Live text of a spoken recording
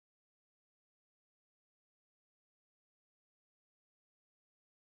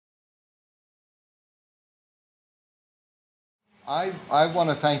I want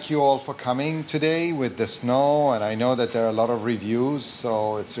to thank you all for coming today with the snow, and I know that there are a lot of reviews,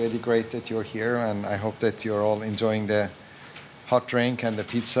 so it's really great that you're here, and I hope that you're all enjoying the hot drink and the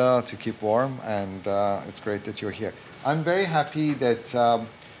pizza to keep warm, and it's great that you're here. I'm very happy that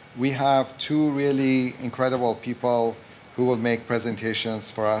we have two really incredible people who will make presentations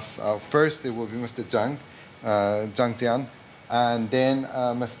for us. First, it will be Mr. Zhang Jian, and then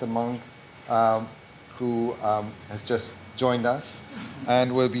Mr. Meng, who has just joined us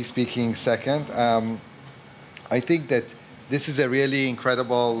and will be speaking second. I think that this is a really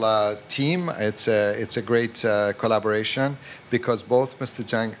incredible team. It's a great collaboration because both Mr.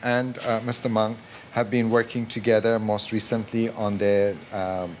 Zhang and Mr. Meng have been working together most recently on the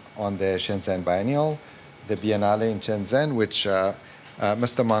Shenzhen Biennale, the Biennale in Shenzhen, which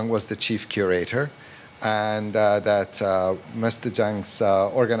Mr. Meng was the chief curator, and that Mr. Zhang's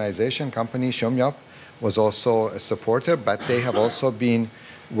organization company, Shum Yip, was also a supporter, but they have also been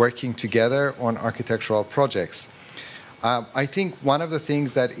working together on architectural projects. I think one of the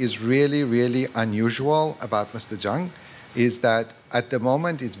things that is really, really unusual about Mr. Zhang is that at the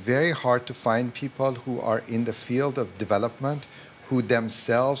moment it's very hard to find people who are in the field of development who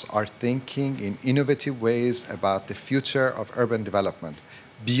themselves are thinking in innovative ways about the future of urban development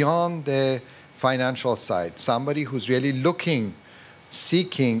beyond the financial side. Somebody who's really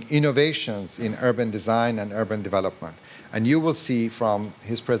seeking innovations in urban design and urban development. And you will see from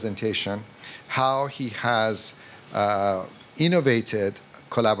his presentation how he has innovated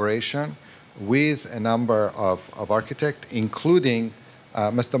collaboration with a number of architects, including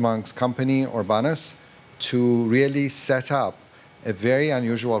Mr. Meng's company, Urbanism, to really set up a very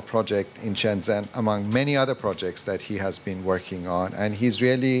unusual project in Shenzhen among many other projects that he has been working on. And he's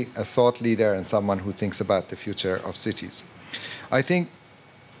really a thought leader and someone who thinks about the future of cities. I think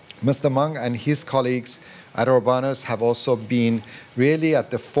Mr. Meng and his colleagues at Urbanism have also been really at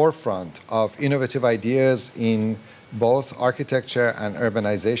the forefront of innovative ideas in both architecture and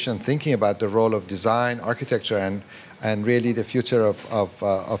urbanization, thinking about the role of design, architecture, and really the future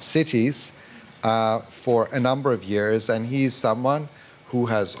of cities for a number of years. And he's someone who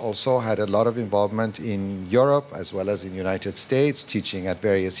has also had a lot of involvement in Europe as well as in the United States, teaching at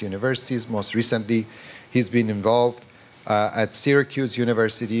various universities. Most recently, he's been involved at Syracuse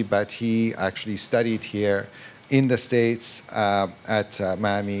University, but he actually studied here in the States at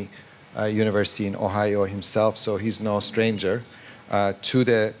Miami University in Ohio himself, so he's no stranger to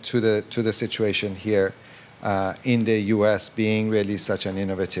the situation here in the US, being really such an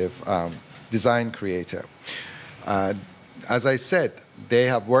innovative design creator. As I said, they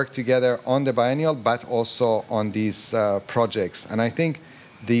have worked together on the biennial, but also on these projects. And I think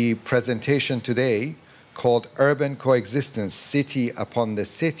the presentation today, called Urban Coexistence, City Upon the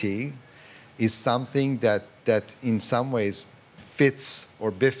City, is something that in some ways fits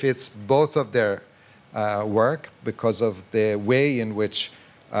or befits both of their work because of the way in which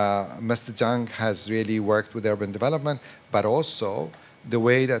Mr. Zhang has really worked with urban development, but also the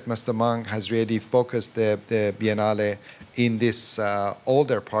way that Mr. Meng has really focused the Biennale in this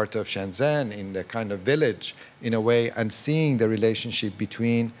older part of Shenzhen, in the kind of village in a way, and seeing the relationship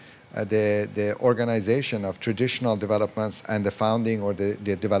between the organization of traditional developments and the founding or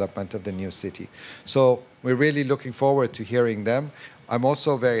the development of the new city. So we're really looking forward to hearing them. I'm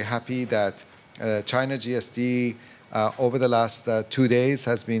also very happy that China GSD over the last 2 days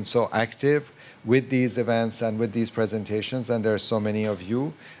has been so active with these events and with these presentations, and there are so many of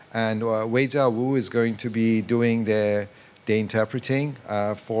you. And Weijia Wu is going to be doing the interpreting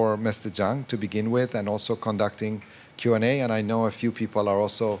for Mr. Zhang to begin with, and also conducting Q&A. And I know a few people are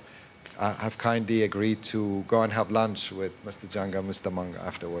also have kindly agreed to go and have lunch with Mr. Zhang and Mr. Meng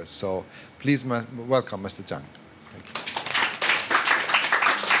afterwards. So please welcome Mr. Zhang. Thank you.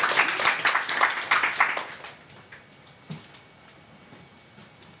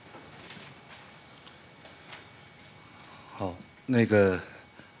 好，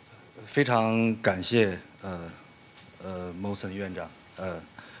非常感谢牟森院长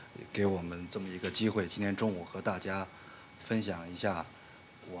给我们这么一个机会，今天中午和大家分享一下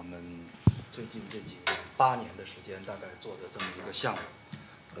我们最近这几年8年的时间大概做的这么一个项目。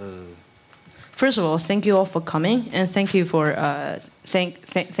First of all, thank you all for coming, and thank you for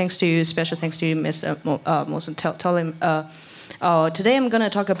thanks to you, special thanks to you, Mr. Mosen. Today I'm going to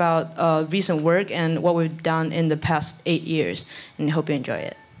talk about recent work and what we've done in the past 8 years, and I hope you enjoy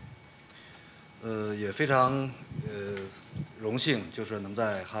it. 也非常荣幸，就是能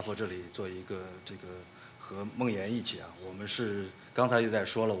在哈佛这里做一个和孟岩一起啊，我们是刚才也在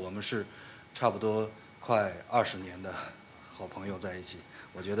说了，我们是差不多快20年的好朋友在一起。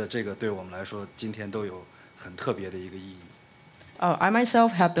我觉得这个对我们来说，今天都有很特别的一个意义。I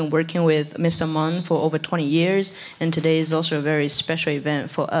myself have been working with Mr. Meng for over 20 years, and today is also a very special event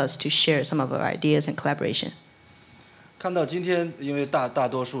for us to share some of our ideas and collaboration. 看到今天，因为大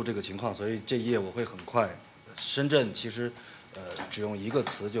多数这个情况，所以这一页我会很快。深圳其实，只用一个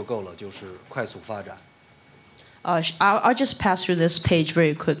词就够了，就是快速发展。I'll just pass through this page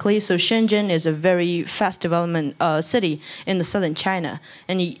very quickly. So Shenzhen is a very fast development city in the southern China,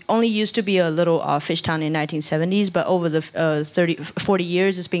 and it only used to be a little fish town in 1970s, but over the 40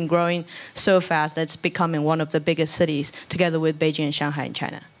 years, it's been growing so fast that it's becoming one of the biggest cities, together with Beijing and Shanghai in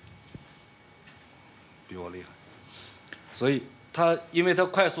China. 比我厉害，所以因为它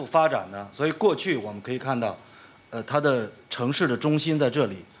快速发展呢，所以过去我们可以看到，它的城市的中心在这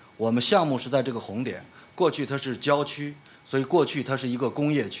里，我们项目是在这个红点。 过去它是郊区，所以过去它是一个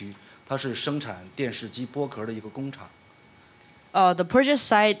工业区，它是生产电视机剥壳的一个工厂。The project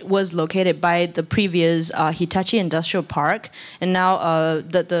site was located by the previous Hitachi Industrial Park, and now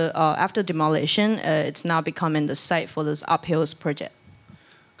after demolition, it's now becoming the site for this uphills project.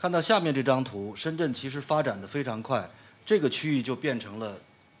 看到下面这张图，深圳其实发展的非常快，这个区域就变成了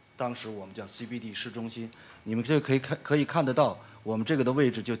当时我们叫 CBD 市中心。你们这可以看得到。 我们这个的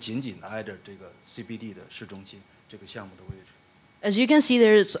位置就紧紧挨着这个 CBD 的市中心这个项目的位置。As you can see,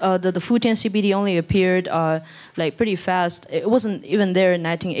 there's the Futian CBD only appeared like pretty fast. It wasn't even there in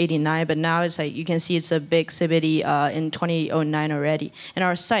 1989, but now it's like you can see it's a big CBD in 2009 already. And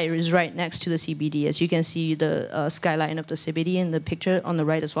our site is right next to the CBD, as you can see the skyline of the CBD in the picture on the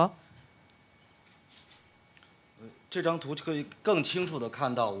right as well. 这张图就可以更清楚地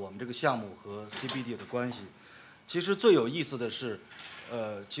看到我们这个项目和 CBD 的关系。 其实最有意思的是，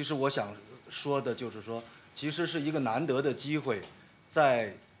其实我想说的就是说，其实是一个难得的机会，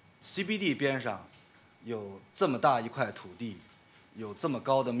在 CBD 边上有这么大一块土地，有这么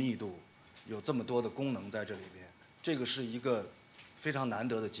高的密度，有这么多的功能在这里边，这个是一个非常难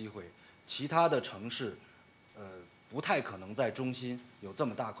得的机会。其他的城市，不太可能在中心有这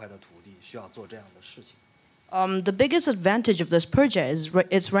么大块的土地，需要做这样的事情。 The biggest advantage of this project is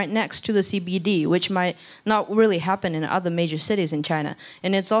it's right next to the CBD, which might not really happen in other major cities in China.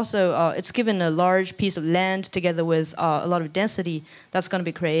 And it's also it's given a large piece of land together with a lot of density that's going to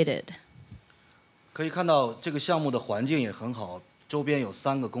be created. 可以看到这个项目的环境也很好，周边有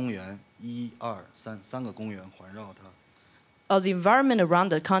3个公园，1、2、3个公园环绕它。The environment around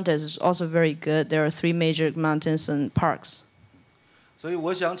the contest is also very good. There are 3 major mountains and parks. 所以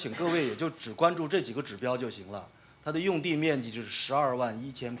我想请各位也就只关注这几个指标就行了。它的用地面积就是12万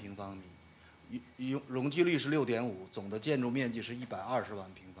1000平方米，容积率是6.5%，总的建筑面积是120万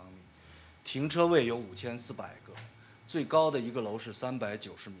平方米，停车位有5400个，最高的一个楼是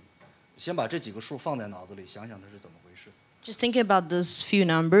390米。先把这几个数放在脑子里，想想它是怎么回事。Just thinking about these few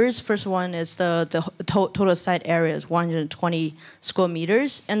numbers. First one is the total site area is 120 square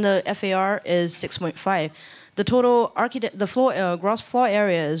meters, and the FAR is 6.5. The total gross floor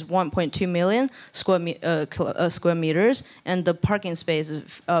area is 1.2 million square meters, and the parking space is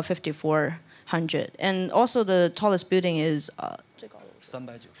 5,400. And also the tallest building is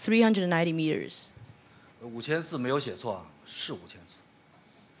 390 meters. 5400没有写错啊，是5400。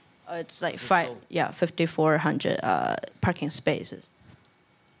It's like 5,400 parking spaces.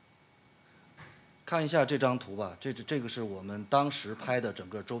 看一下这张图吧，这个是我们当时拍的整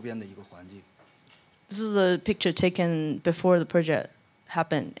个周边的一个环境。 This is a picture taken before the project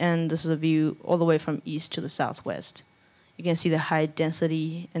happened, and this is a view all the way from east to the southwest. You can see the high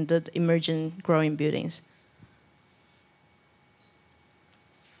density and the emerging growing buildings.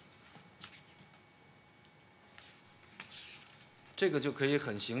 这个就可以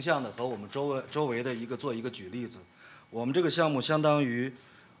很形象的和我们周围的做一个举例子。我们这个项目相当于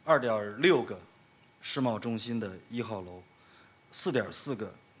2.6个世贸中心的1号楼，4.4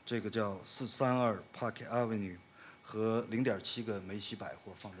个。 这个叫432 Park Avenue 和0.7个梅西百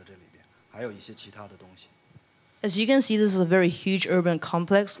货放在这里边，还有一些其他的东西。As you can see, this is a very huge urban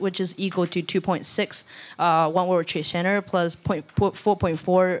complex, which is equal to 2.6 One World Trade Center plus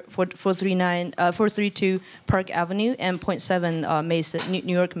 432 Park Avenue and 0.7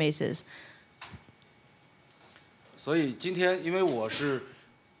 New York Macy's. 所以今天因为我是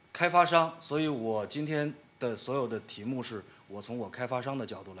开发商，所以我今天的所有的题目是。 我从我开发商的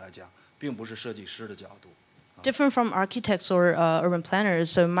角度来讲，并不是设计师的角度。Different from architects or urban planners,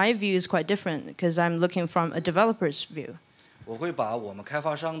 so my view is quite different because I'm looking from a developer's view. 我会把我们开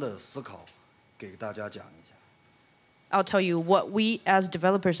发商的思考给大家讲一下。I'll tell you what we as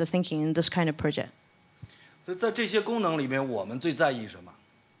developers are thinking in this kind of project. 所以在这些功能里面，我们最在意什么？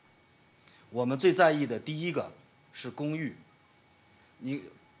我们最在意的第一个是公寓。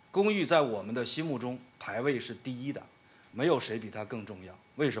公寓在我们的心目中排位是第一的。没有谁比它更重要。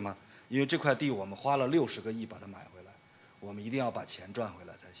为什么？因为这块地我们花了60个亿把它买回来，我们一定要把钱赚回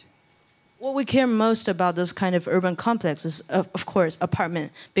来才行。What we care most about this kind of urban complex is, of course,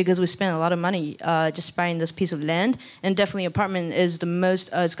 apartment, because we spend a lot of money just buying this piece of land, and definitely apartment is the most,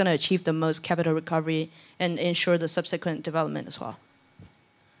 it's going to achieve the most capital recovery and ensure the subsequent development as well.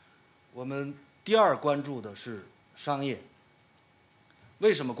 我们第二关注的是商业。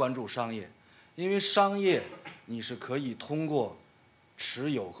为什么关注商业？因为商业你是可以通过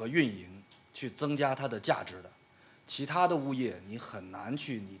持有和运营去增加它的价值的。其他的物业你很难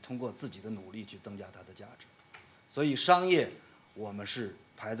去，你通过自己的努力去增加它的价值，所以商业我们是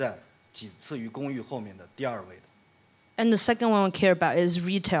排在仅次于公寓后面的第2位的。And the second one we care about is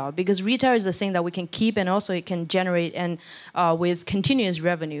retail, because retail is the thing that we can keep and also it can generate and with continuous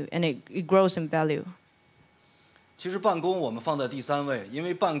revenue and it grows in value. 其实办公我们放在第3位，因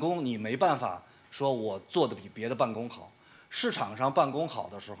为办公你没办法说我做的比别的办公好，市场上办公好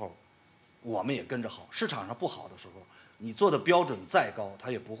的时候。我们也跟着好，市场上不好的时候，你做的标准再高，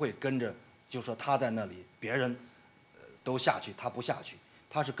它也不会跟着，就说他在那里，别人都下去，他不下去，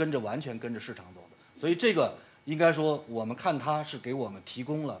他是完全跟着市场走的。所以这个应该说，我们看它是给我们提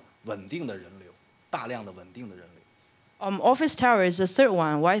供了稳定的人流，大量的稳定的人流。Office tower is the third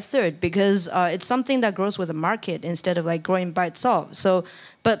one. Why third? Because it's something that grows with the market instead of like growing by itself. So,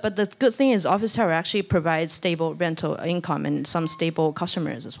 but the good thing is office tower actually provides stable rental income and some stable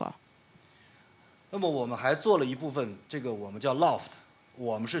customers as well. 那么我们还做了一部分，这个我们叫 loft，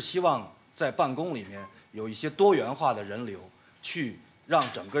 我们是希望在办公里面有一些多元化的人流，去让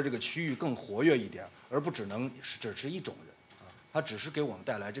整个这个区域更活跃一点，而不只是一种人啊，它只是给我们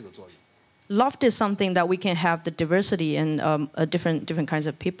带来这个作用。Loft is something that we can have the diversity and different kinds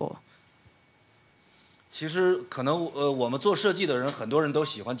of people. 其实可能我们做设计的人，很多人都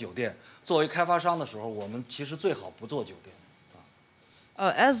喜欢酒店。作为开发商的时候，我们其实最好不做酒店。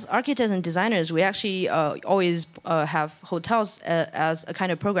As architects and designers, we actually always have hotels as a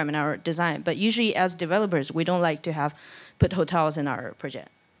kind of program in our design. But usually, as developers, we don't like to put hotels in our project.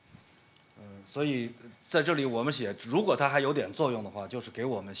 所以在这里我们写，如果它还有点作用的话，就是给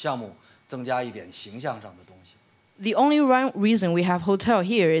我们项目增加一点形象上的东西。The only reason we have hotel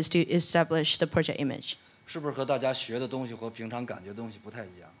here is to establish the project image. 是不是和大家学的东西和平常感觉的东西不太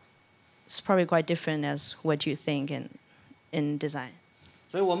一样？ It's probably quite different as what you think in design.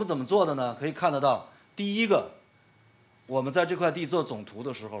 所以我们怎么做的呢？可以看得到，第一个，我们在这块地做总图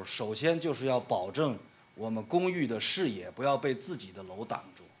的时候，首先就是要保证我们公寓的视野不要被自己的楼挡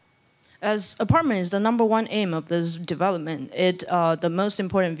住。As apartment is the number one aim of this development, the most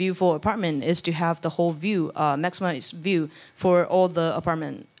important view for apartment is to have the whole view, maximized view for all the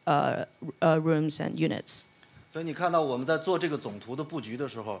apartment rooms and units. 所以你看到我们在做这个总图的布局的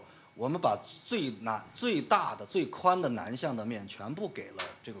时候，我们把最大的、最宽的南向的面全部给了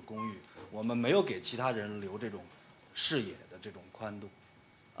这个公寓，我们没有给其他人留这种视野的这种宽度。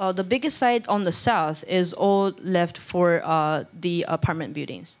The biggest side on the south is all left for the apartment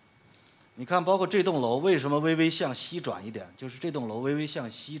buildings. 你看，包括这栋楼为什么微微向西转一点？就是这栋楼微微向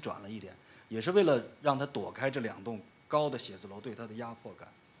西转了一点，也是为了让它躲开这2栋高的写字楼对它的压迫感。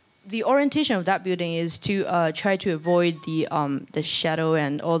The orientation of that building is to try to avoid the shadow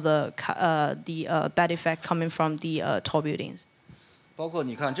and all the bad effect coming from the tall buildings. 包括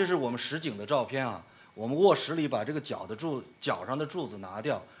你看，这是我们实景的照片啊。我们卧室里把这个脚上的柱子拿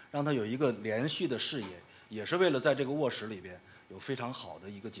掉，让它有一个连续的视野，也是为了在这个卧室里边有非常好的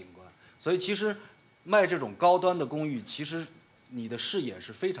一个景观。所以其实卖这种高端的公寓，其实你的视野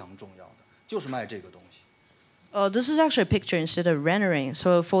是非常重要的，就是卖这个东西。This is actually a picture instead of rendering.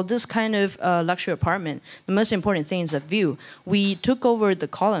 So for this kind of luxury apartment, the most important thing is the view. We took over the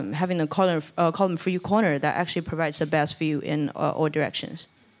column, having a column-free corner that actually provides the best view in all directions.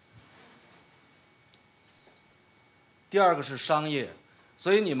 第二个是商业，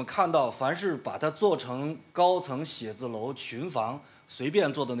所以你们看到，凡是把它做成高层写字楼、群房，随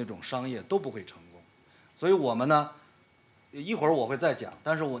便做的那种商业都不会成功。所以我们呢，一会儿我会再讲，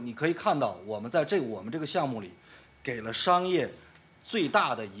但是你可以看到，我们在我们这个项目里，给了商业最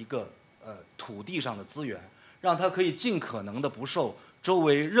大的一个土地上的资源，让它可以尽可能的不受周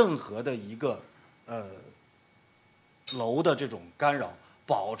围任何的一个楼的这种干扰，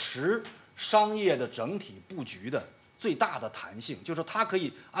保持商业的整体布局的最大的弹性，就是说它可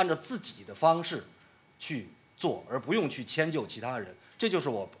以按照自己的方式去做，而不用去迁就其他人。这就是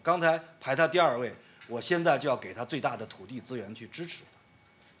我刚才排它第2位，我现在就要给它最大的土地资源去支持它。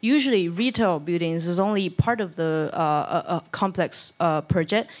Usually, retail buildings is only part of the complex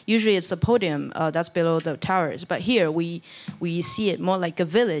project. Usually, it's the podium that's below the towers. But here, we see it more like a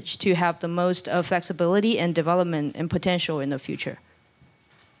village to have the most flexibility and development and potential in the future.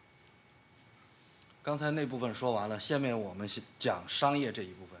 刚才那部分说完了，下面我们讲商业这一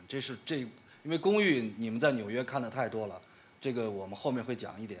部分。因为公寓你们在纽约看的太多了，这个我们后面会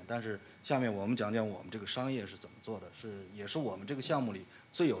讲一点。但是下面我们讲讲我们这个商业是怎么做的，也是我们这个项目里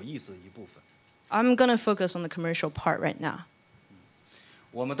最有意思的一部分。I'm gonna focus on the commercial part right now.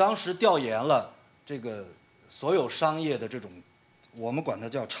 我们当时调研了这个所有商业的这种，我们管它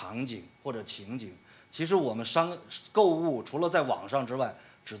叫场景或者情景。其实我们购物除了在网上之外，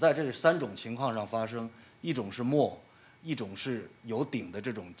只在这3种情况上发生：一种是 mall， 一种是有顶的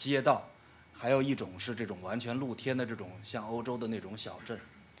这种街道，还有一种是这种完全露天的这种像欧洲的那种小镇。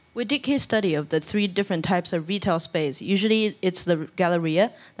We did case study of the 3 different types of retail space. Usually, it's the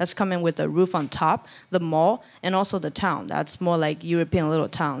galleria that's coming with a roof on top, the mall, and also the town. That's more like European little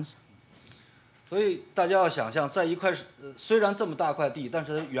towns. 所以大家要想象，在一块虽然这么大块地，但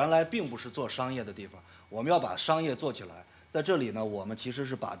是它原来并不是做商业的地方。我们要把商业做起来。在这里呢，我们其实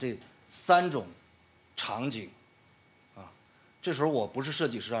是把这3种场景，这时候我不是设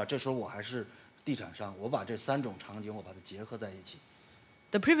计师啊，这时候我还是地产商，我把这3种场景我把它结合在一起。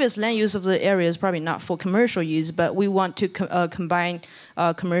The previous land use of the area is probably not for commercial use, but we want to combine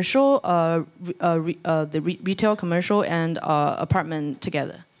commercial, the retail, commercial, and apartment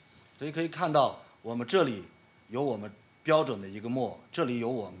together. 所以可以看到，我们这里有我们标准的一个 mall， 这里有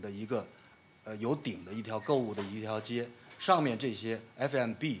我们的一个有顶的一条购物的一条街，上面这些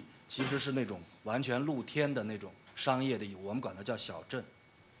F&B 其实是那种完全露天的那种商业的，我们管它叫小镇。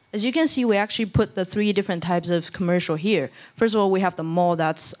As you can see, we actually put the 3 different types of commercial here. First of all, we have the mall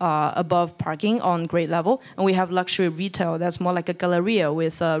that's above parking on grade level, and we have luxury retail that's more like a galleria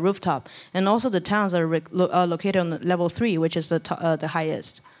with a rooftop. And also the towns are located on level 3, which is the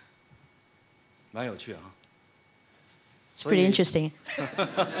highest. 蛮有趣啊。It's pretty interesting.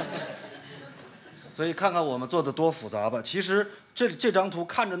 所以看看我们做的多复杂吧。其实这张图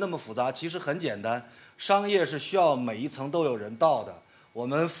看着那么复杂，其实很简单。商业是需要每一层都有人到的。我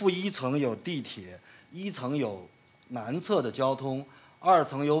们负1层有地铁，1层有南侧的交通，2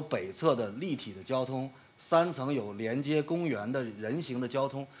层有北侧的立体的交通，3层有连接公园的人行的交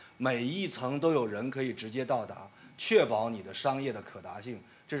通，每一层都有人可以直接到达，确保你的商业的可达性，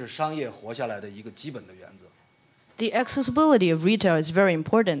这是商业活下来的一个基本的原则。The accessibility of retail is very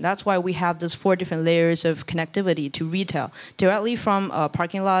important. That's why we have these 4 different layers of connectivity to retail, directly from a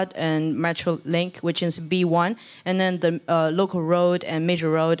parking lot and metro link, which is B1, and then the local road and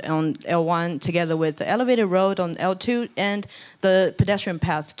major road on L1, together with the elevated road on L2 and the pedestrian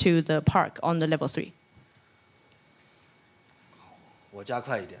path to the park on the level 3. 我加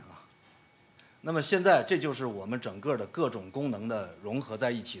快一点啊。那么现在这就是我们整个的各种功能的融合在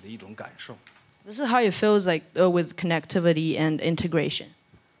一起的一种感受。This is how it feels like with connectivity and integration.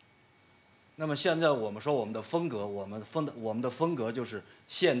 那么现在我们说我们的风格，我们的风格就是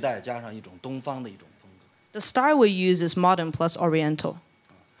现代加上一种东方的一种风格。The style we use is modern plus Oriental.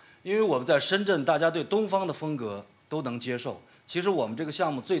 因为我们在深圳，大家对东方的风格都能接受。其实我们这个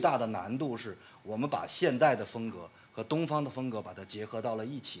项目最大的难度是我们把现代的风格和东方的风格把它结合到了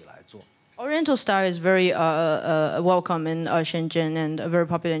一起来做。Oriental style is very welcome in Shenzhen and very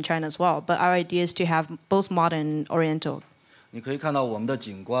popular in China as well. But our idea is to have both modern and Oriental. 你可以看到我们的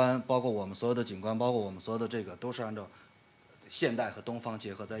景观，包括我们所有的景观，包括我们所有的这个，都是按照现代和东方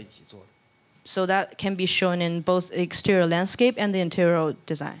结合在一起做的。So that can be shown in both exterior landscape and the interior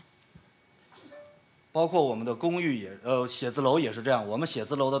design. 包括我们的公寓写字楼也是这样。我们写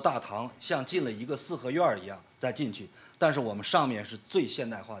字楼的大堂像进了一个4合院一样再进去。但是我们上面是最现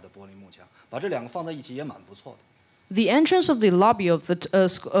代化的玻璃幕墙，把这2个放在一起也蛮不错的。The entrance of the lobby of the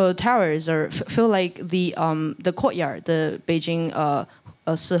towers feel like the courtyard, the Beijing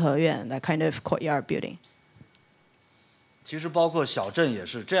四合院 that kind of courtyard building. 其实包括小镇也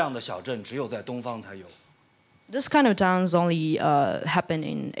是这样的，小镇只有在东方才有。This kind of towns only happen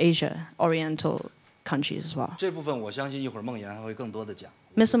in Asia, Oriental countries as well. 这部分我相信一会儿孟岩还会更多的讲。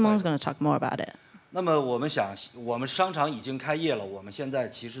Mr. Meng is going to talk more about it. 那么我们想，我们商场已经开业了，我们现在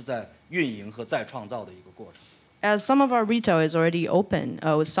其实在运营和再创造的一个过程。As some of our retail is already open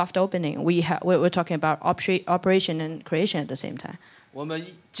with soft opening, we're talking about operation and creation at the same time. 我们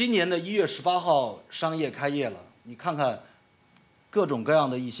今年的1月18号商业开业了，你看看各种各样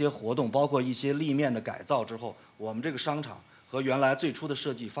的一些活动，包括一些立面的改造之后，我们这个商场和原来最初的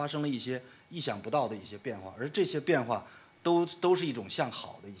设计发生了一些意想不到的一些变化，而这些变化都是一种向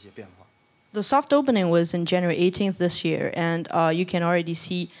好的一些变化。The soft opening was in January 18th this year, and you can already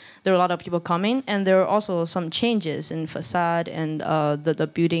see there are a lot of people coming, and there are also some changes in facade and the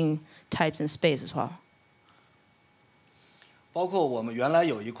building types and space as well. 包括我们原来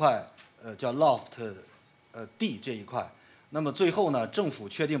有一块叫 loft D 这一块，那么最后呢，政府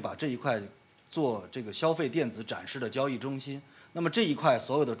确定把这一块做这个消费电子展示的交易中心。那么这一块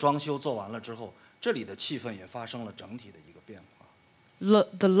所有的装修做完了之后，这里的气氛也发生了整体的一个变化。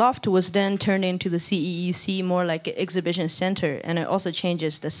The loft was then turned into the CEEC, more like an exhibition center, and it also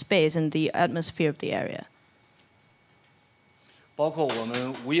changes the space and the atmosphere of the area. 包括我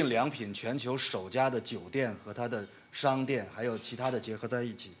们无印良品全球首家的酒店和它的商店，还有其他的结合在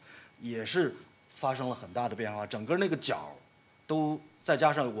一起，也是发生了很大的变化。整个那个角都再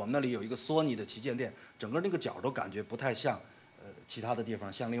加上我们那里有一个索尼的旗舰店，整个那个角都感觉不太像其他的地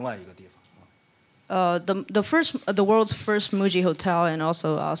方，像另外一个地方。The world's first Muji hotel and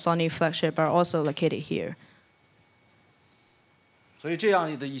also Sony flagship are also located here. 所以这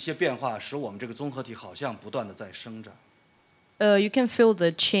样的一些变化，使我们这个综合体好像不断的在生长。You can feel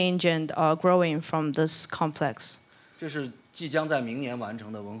the change and growing from this complex. 这是即将在明年完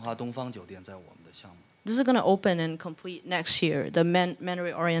成的文华东方酒店在我们的项目。This is going to open and complete next year, the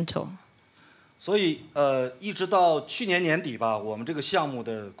Mandarin Oriental. 所以一直到去年年底吧，我们这个项目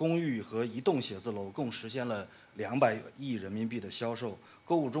的公寓和移动写字楼共实现了200亿人民币的销售，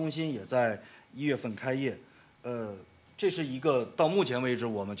购物中心也在1月份开业。这是一个到目前为止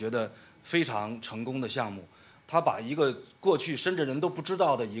我们觉得非常成功的项目。它把一个过去深圳人都不知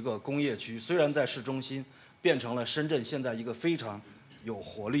道的一个工业区，虽然在市中心，变成了深圳现在一个非常有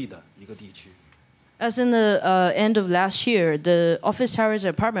活力的一个地区。As in the end of last year, the office towers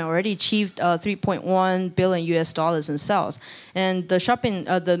apartment already achieved 3.1 billion US dollars in sales, and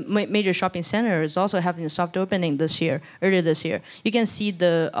the major shopping center is also having a soft opening earlier this year. You can see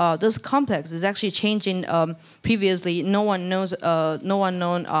this complex is actually changing. Previously, no one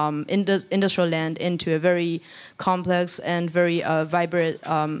known industrial land into a very complex and very vibrant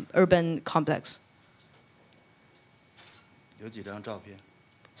urban complex. 有几张照片。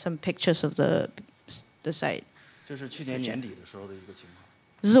 Some pictures of the site. 这是去年年底的时候的一个情况。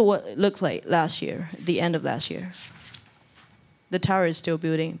This is what it looked like last year, the end of last year. The tower is still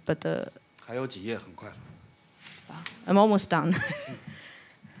building, but the. 还有几页，很快。I'm almost done.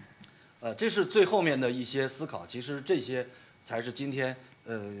 这是最后面的一些思考，其实这些才是今天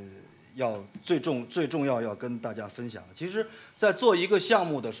要最重要要跟大家分享的。其实，在做一个项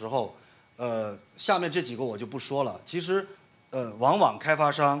目的时候，下面这几个我就不说了。其实，往往开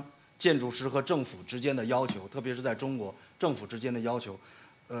发商、建筑师和政府之间的要求，特别是在中国，政府之间的要求，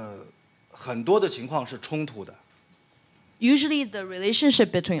很多的情况是冲突的。Usually, the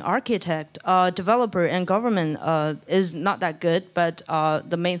relationship between architect, developer, and government is not that good. But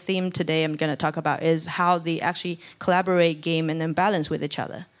the main theme today I'm going to talk about is how they actually collaborate, game, and then balance with each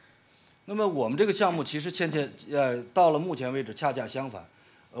other. 那么我们这个项目其实到了目前为止恰恰相反，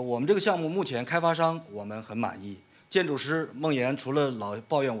我们这个项目目前开发商我们很满意。 建筑师孟岩除了老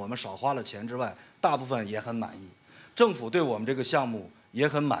抱怨我们少花了钱之外，大部分也很满意。政府对我们这个项目也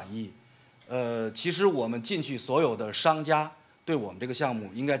很满意。其实我们进去所有的商家对我们这个项目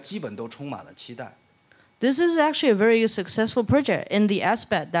应该基本都充满了期待。This is actually a very successful project in the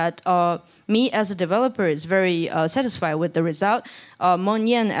aspect that me as a developer is very satisfied with the result. Meng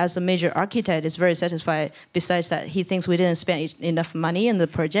Yan as a major architect is very satisfied. Besides that, he thinks we didn't spend enough money in the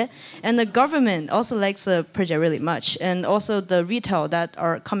project. And the government also likes the project really much. And also the retail that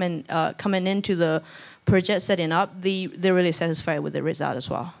are coming into the project setting up, they're really satisfied with the result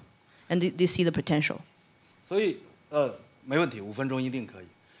as well. And they see the potential. 所以没问题，5分钟一定可以。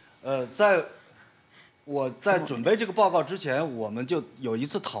我在准备这个报告之前，我们就有一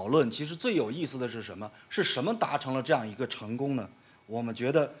次讨论。其实最有意思的是什么？是什么达成了这样一个成功呢？我们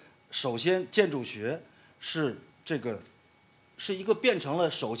觉得，首先建筑学是一个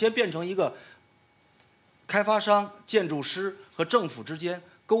首先变成一个开发商、建筑师和政府之间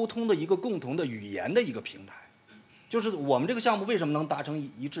沟通的一个共同的语言的一个平台。就是我们这个项目为什么能达成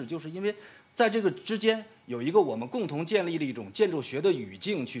一致，就是因为在这个之间有一个我们共同建立了一种建筑学的语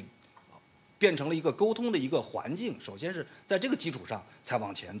境去。 变成了一个沟通的一个环境，首先是在这个基础上才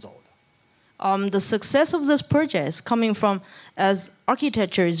往前走的。The success of this project is coming from as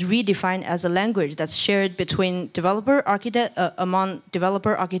architecture is redefined as a language that's shared between developer, architect, among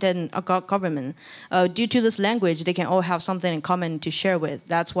developer, architect, and government. Due to this language, they can all have something in common to share with.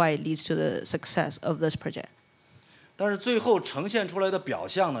 That's why it leads to the success of this project. 但是最后呈现出来的表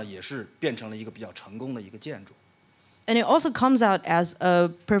象呢，也是变成了一个比较成功的一个建筑。 And it also comes out as a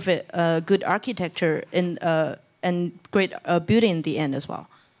perfect, good architecture and great building in the end as well.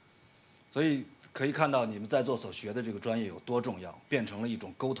 所以可以看到你们在座所学的这个专业有多重要，变成了一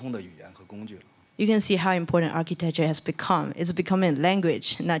种沟通的语言和工具了。You can see how important architecture has become. It's becoming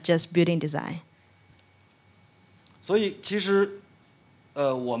language, not just building design. 所以其实，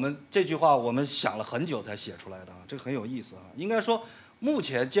我们这句话我们想了很久才写出来的啊，这个很有意思啊。应该说，目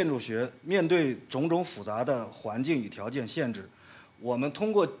前建筑学面对种种复杂的环境与条件限制，我们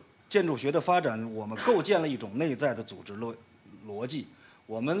通过建筑学的发展，我们构建了一种内在的组织逻辑。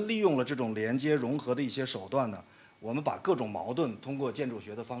我们利用了这种连接融合的一些手段呢，我们把各种矛盾通过建筑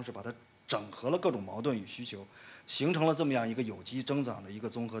学的方式把它整合了各种矛盾与需求，形成了这么样一个有机增长的一个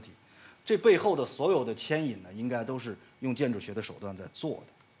综合体。这背后的所有的牵引呢，应该都是用建筑学的手段在做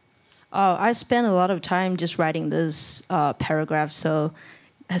的。I spent a lot of time just writing this paragraph, so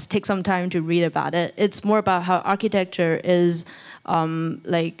let's take some time to read about it. It's more about how architecture is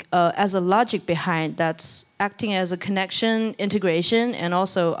as a logic behind that's acting as a connection, integration, and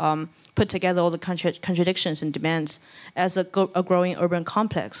also put together all the contradictions and demands as a growing urban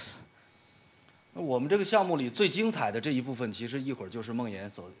complex. 我们这个项目里最精彩的这一部分，其实一会儿就是孟岩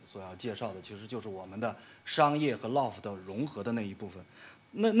所要介绍的，其实就是我们的商业和 loft 的融合的那一部分。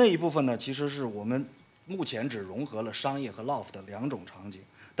那一部分呢，其实是我们目前只融合了商业和 loft 的两种场景，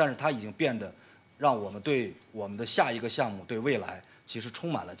但是它已经变得让我们对我们的下一个项目、对未来其实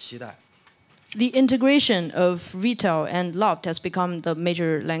充满了期待。The integration of retail and loft has become the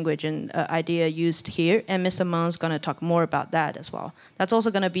major language and idea used here, and Mr. Meng's going to talk more about that as well. That's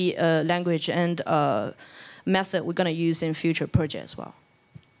also going to be a language and a method we're going to use in future projects as well.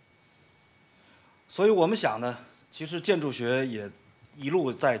 所以我们想呢，其实建筑学也一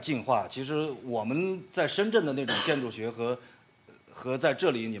路在进化。其实我们在深圳的那种建筑学和在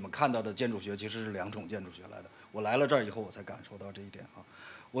这里你们看到的建筑学其实是两种建筑学来的。我来了这儿以后，我才感受到这一点啊。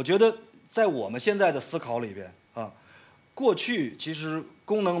我觉得在我们现在的思考里边啊，过去其实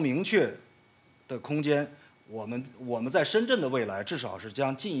功能明确的空间，我们在深圳的未来至少是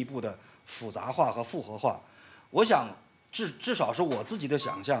将进一步的复杂化和复合化。我想至少是我自己的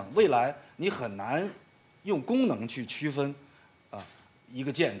想象，未来你很难用功能去区分一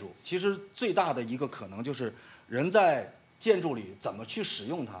个建筑。其实最大的一个可能就是人在建筑里怎么去使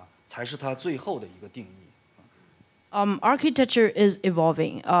用它，才是它最后的一个定义。Architecture is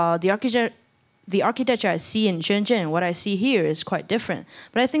evolving. The architecture I see in Shenzhen, what I see here is quite different.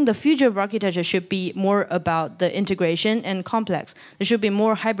 But I think the future of architecture should be more about the integration and complex. There should be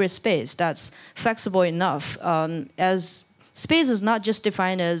more hybrid space that's flexible enough. As space is not just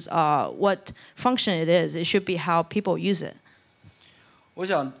defined as what function it is, it should be how people use it. 我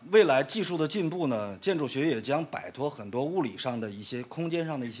想，未来技术的进步呢，建筑学也将摆脱很多物理上的一些空间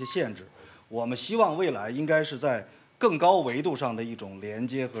上的一些限制。我们希望未来应该是在更高维度上的一种连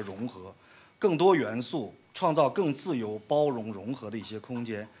接和融合，更多元素，创造更自由、包容、融合的一些空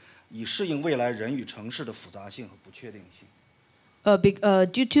间，以适应未来人与城市的复杂性和不确定性。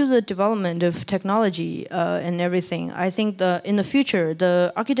Due to the development of technology and everything, I think in the future,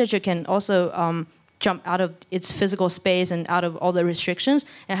 the architecture can also jump out of its physical space and out of all the restrictions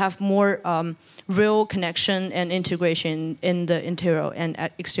and have more real connection and integration in the interior and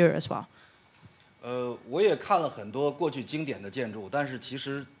exterior as well. 我也看了很多过去经典的建筑，但是其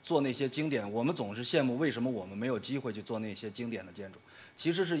实做那些经典，我们总是羡慕为什么我们没有机会去做那些经典的建筑。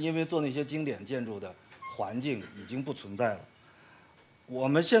其实是因为做那些经典建筑的环境已经不存在了。我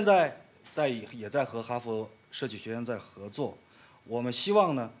们现在也在和哈佛设计学院在合作，我们希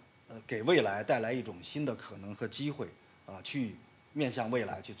望呢，给未来带来一种新的可能和机会去面向未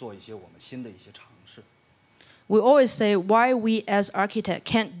来去做一些我们新的一些尝试。We always say why we as architects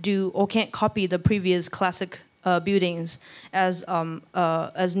can't do or can't copy the previous classic buildings as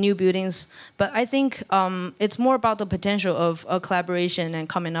new buildings, but I think it's more about the potential of a collaboration and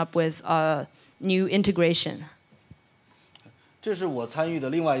coming up with new integration. 这是我参与的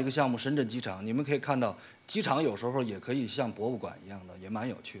另外一个项目——深圳机场。你们可以看到，机场有时候也可以像博物馆一样的，也蛮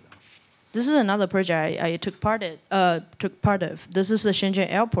有趣的。This is another project I took part of. This is the Shenzhen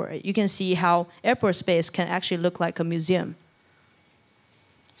airport. You can see how airport space can actually look like a museum.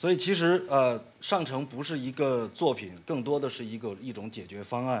 所以其实上城不是一个作品，更多的是一种解决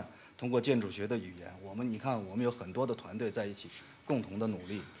方案。通过建筑学的语言，你看，我们有很多的团队在一起共同的努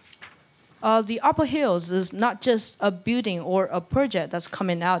力。The Upper Hills is not just a building or a project that's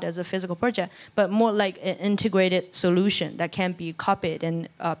coming out as a physical project, but more like an integrated solution that can be copied and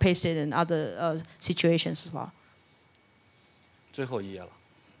pasted in other situations as well. 最后一页了。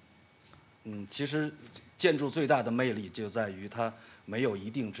其实建筑最大的魅力就在于它没有一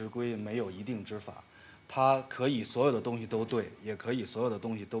定之规，没有一定之法，它可以所有的东西都对，也可以所有的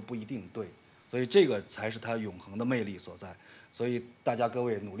东西都不一定对。所以这个才是它永恒的魅力所在。所以大家各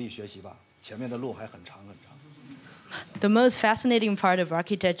位努力学习吧，前面的路还很长很长。The most fascinating part of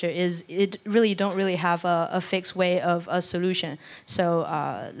architecture is it really don't really have a fixed way of a solution. So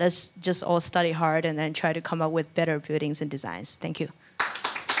let's just all study hard and then try to come up with better buildings and designs. Thank you.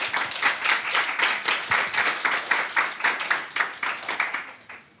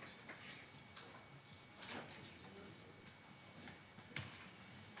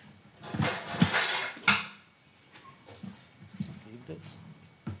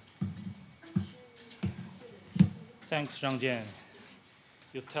 Thanks, Zhang Jian.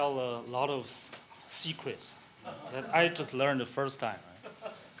 You tell a lot of secrets that I just learned the first time.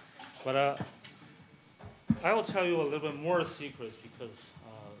 Right? But I will tell you a little bit more secrets because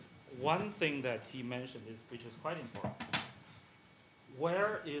one thing that he mentioned, which is quite important.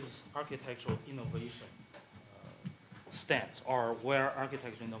 Where is architectural innovation stands, or where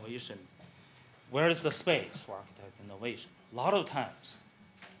architectural innovation, where is the space for architectural innovation? A lot of times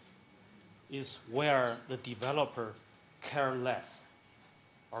is where the developer care less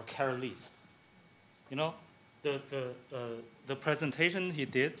or care least. You know, the presentation he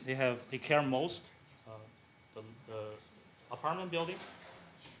did, they care most the apartment building,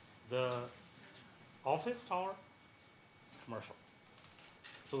 the office tower, commercial.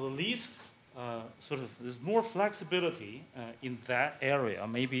 So the least there's more flexibility in that area.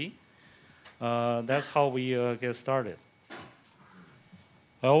 Maybe that's how we get started.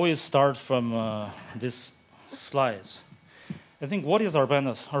 I always start from these slides. I think what is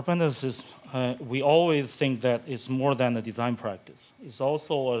Urbanism? Urbanism is, we always think that it's more than a design practice. It's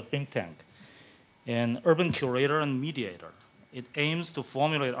also a think tank, an urban curator and mediator. It aims to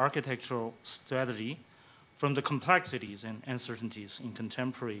formulate architectural strategy from the complexities and uncertainties in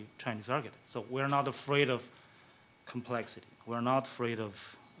contemporary Chinese architecture. So we're not afraid of complexity. We're not afraid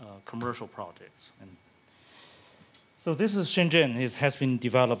of commercial projects. And so this is Shenzhen. It has been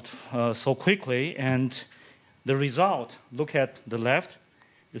developed so quickly, and the result, look at the left,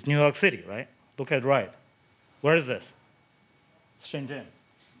 is New York City, right? Look at right. Where is this? It's Shenzhen.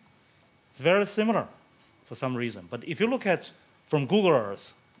 It's very similar for some reason. But if you look at from Google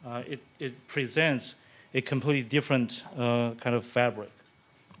Earth, it presents a completely different kind of fabric.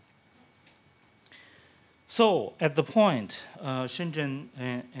 So at the point, Shenzhen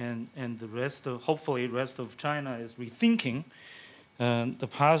and the rest of, hopefully the rest of China is rethinking the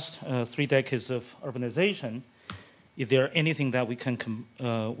past 3 decades of urbanization. Is there anything that we can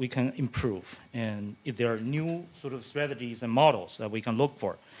improve? And if there are new sort of strategies and models that we can look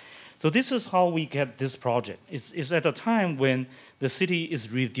for. So this is how we get this project. It's at a time when the city is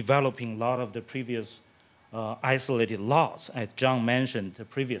redeveloping a lot of the previous isolated lots, as Zhang mentioned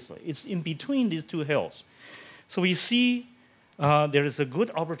previously. It's in between these two hills. So we see there is a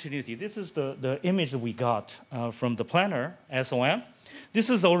good opportunity. This is the image that we got from the planner, SOM. This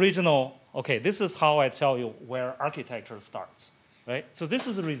is the original, okay, this is how I tell you where architecture starts, right? So this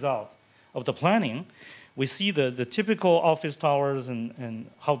is the result of the planning. We see the typical office towers and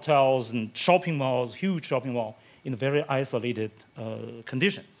hotels and shopping malls, huge shopping mall, in a very isolated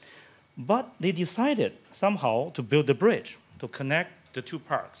condition. But they decided somehow to build a bridge to connect the two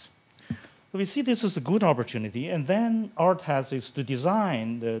parks. So we see this is a good opportunity, and then our task is to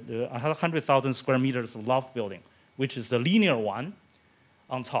design the 100,000 square meters of loft building, which is the linear one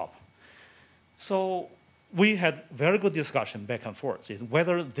on top. So we had very good discussion back and forth,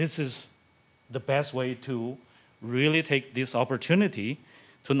 whether this is the best way to really take this opportunity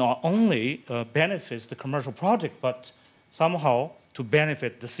to not only benefit the commercial project, but somehow to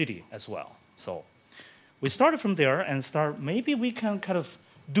benefit the city as well. So we started from there and maybe we can kind of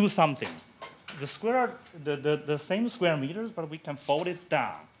do something. The same square meters, but we can fold it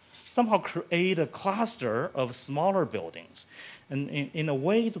down. Somehow create a cluster of smaller buildings. And in a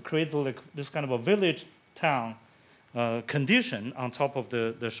way to create this kind of a village town condition on top of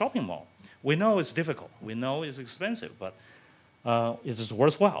the shopping mall. We know it's difficult. We know it's expensive, but it is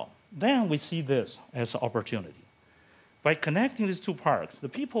worthwhile. Then we see this as an opportunity. By connecting these two parks, the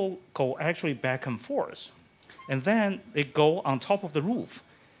people go actually back and forth. And then they go on top of the roof.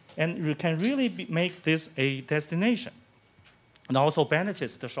 And you can really make this a destination. And also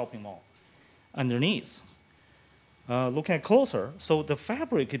benefits the shopping mall underneath. Looking at closer, so the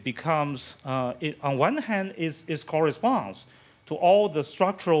fabric, it becomes, on one hand, it corresponds to all the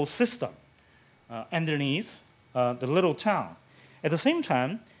structural system underneath the little town. At the same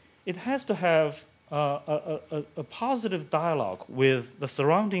time, it has to have a positive dialogue with the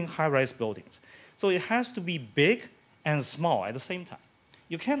surrounding high-rise buildings. So it has to be big and small at the same time.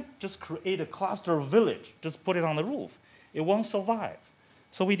 You can't just create a cluster of village, just put it on the roof. It won't survive.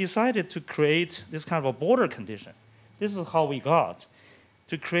 So we decided to create this kind of a border condition. This is how we got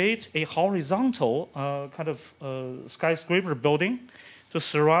to create a horizontal kind of skyscraper building to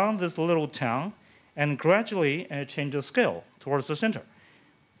surround this little town and gradually change the scale towards the center.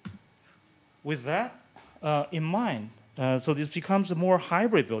 With that in mind, so this becomes a more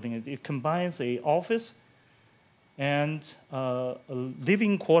hybrid building. It combines a office and a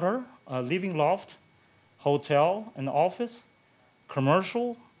living quarter, a living loft, hotel and office,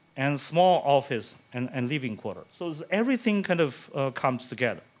 commercial, and small office and living quarter. So everything kind of comes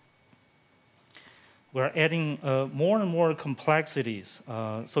together. We're adding more and more complexities.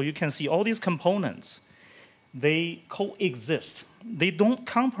 So you can see all these components, they coexist. They don't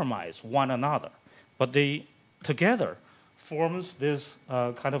compromise one another, but they together forms this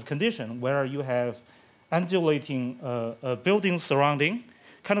kind of condition where you have undulating buildings surrounding,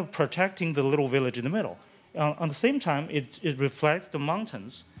 kind of protecting the little village in the middle. On the same time, it reflects the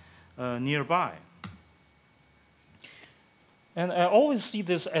mountains nearby. And I always see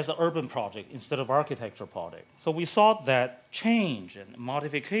this as an urban project instead of architecture project. So we thought that change and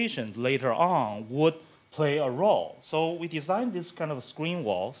modifications later on would play a role. So we designed this kind of screen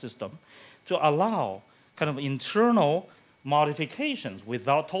wall system to allow kind of internal modifications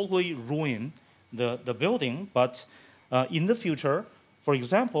without totally ruin the building. But in the future, for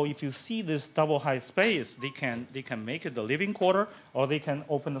example, if you see this double height space, they can make it the living quarter, or they can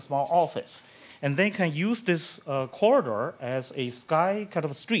open a small office. And they can use this corridor as a sky kind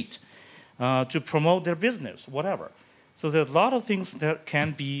of street to promote their business, whatever. So there are a lot of things that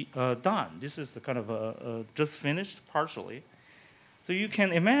can be done. This is the kind of just finished partially. So you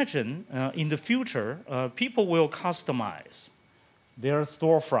can imagine in the future, people will customize their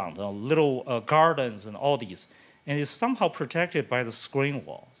storefront, little gardens and all these. And it's somehow protected by the screen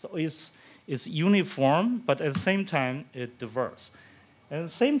wall. So it's uniform, but at the same time, it's diverse. And the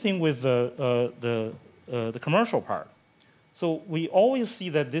same thing with the commercial part. So we always see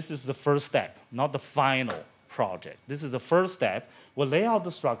that this is the first step, not the final project. This is the first step. We lay out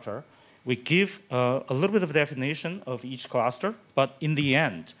the structure. We give a little bit of definition of each cluster. But in the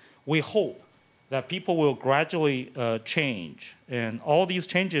end, we hope that people will gradually change. And all these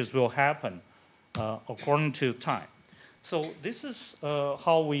changes will happen according to time. So this is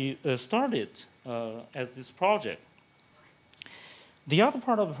how we started as this project. The other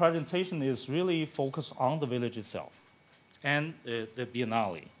part of the presentation is really focused on the village itself and the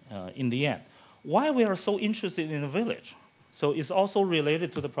Biennale in the end. Why we are so interested in the village? So it's also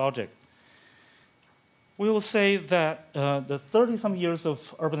related to the project. We will say that the 30-some years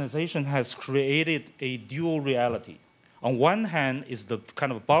of urbanization has created a dual reality. On one hand is the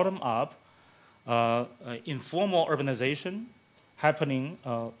kind of bottom-up informal urbanization happening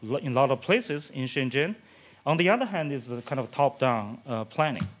in a lot of places in Shenzhen. On the other hand is the kind of top-down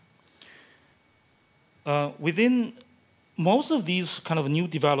planning. Within most of these kind of new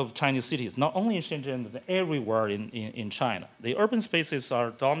developed Chinese cities, not only in Shenzhen, but everywhere in China, the urban spaces are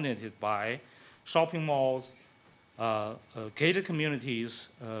dominated by shopping malls, gated communities,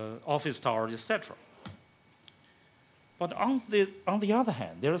 office towers, etc. But on the other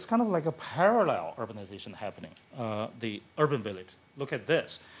hand, there is kind of like a parallel urbanization happening. The urban village, look at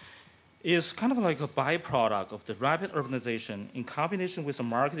this, is kind of like a byproduct of the rapid urbanization in combination with the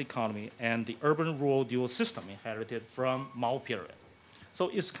market economy and the urban-rural dual system inherited from Mao period. So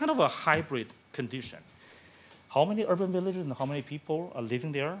it's kind of a hybrid condition. How many urban villages and how many people are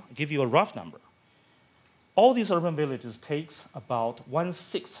living there? I'll give you a rough number. All these urban villages takes about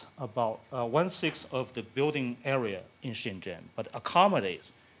one-sixth of the building area in Shenzhen, but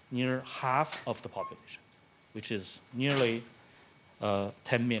accommodates near half of the population, which is nearly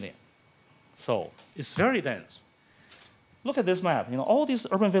 10 million. So it's very dense. Look at this map. All these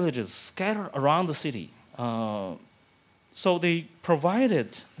urban villages scattered around the city. So they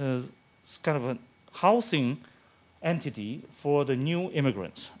provided kind of a housing entity for the new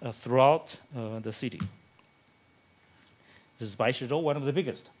immigrants throughout the city. This is Baishizhou, one of the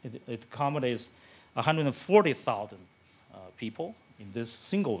biggest. It accommodates 140,000 people in this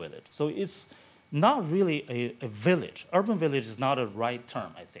single village. So it's not really a village. Urban village is not a right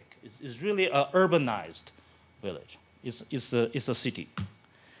term, I think. It's really an urbanized village. It's a city.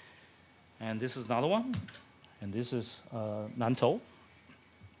 And this is another one. And this is Nantou.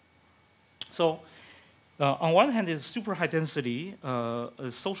 So on one hand, it's super high density,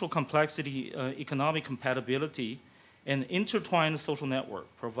 social complexity, economic compatibility, and intertwined social network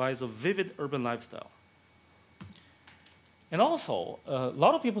provides a vivid urban lifestyle. And also, a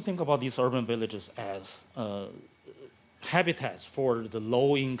lot of people think about these urban villages as habitats for the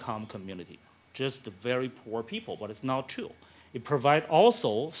low-income community, just the very poor people, but it's not true. It provides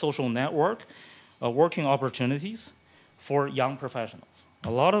also social network, working opportunities for young professionals.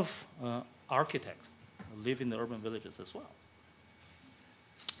 A lot of architects live in the urban villages as well.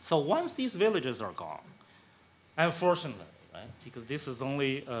 So once these villages are gone, unfortunately, right, because this is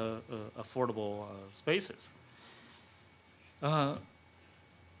only affordable spaces.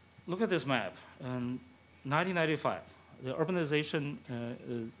 Look at this map. In 1995, the urbanization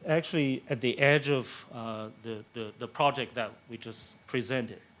actually at the edge of the project that we just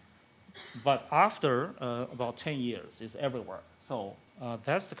presented. But after about 10 years, it's everywhere. So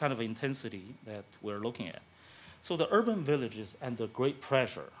that's the kind of intensity that we're looking at. So the urban village is under great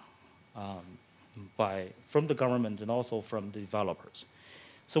pressure from the government and also from the developers.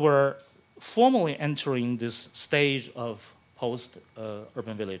 So we're formally entering this stage of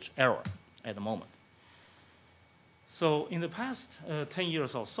post-urban village era at the moment. So in the past 10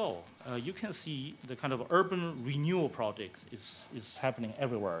 years or so, you can see the kind of urban renewal projects is happening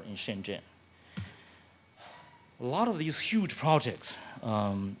everywhere in Shenzhen. A lot of these huge projects,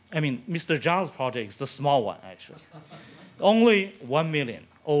 I mean, Mr. Zhang's project is the small one, actually. Only 1 million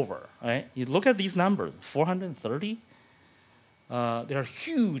over, right? You look at these numbers, 430. There are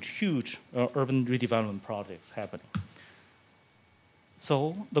huge, huge urban redevelopment projects happening.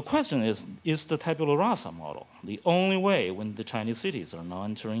 So the question is the tabula rasa model the only way when the Chinese cities are now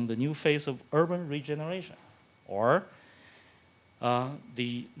entering the new phase of urban regeneration? Or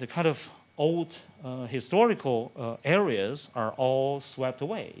the kind of old historical areas are all swept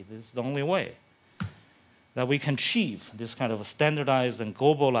away? This is the only way that we can achieve this kind of a standardized and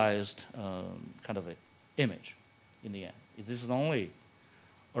globalized kind of image in the end. This is the only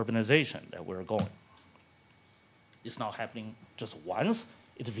urbanization that we're going. It's not happening just once,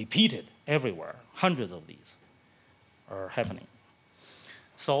 it's repeated everywhere. Hundreds of these are happening.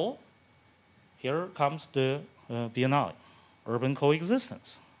 So here comes the Biennale, urban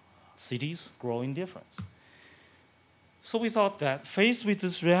coexistence, cities growing difference. So we thought that faced with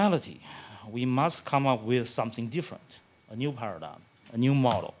this reality, we must come up with something different, a new paradigm, a new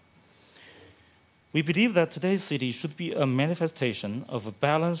model. We believe that today's city should be a manifestation of a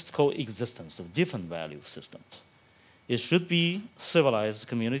balanced coexistence of different value systems. It should be a civilized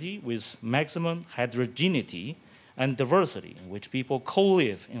community with maximum heterogeneity and diversity in which people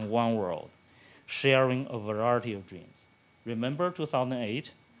co-live in one world, sharing a variety of dreams. Remember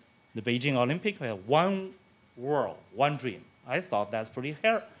 2008, the Beijing Olympic, we had one world, one dream. I thought that's pretty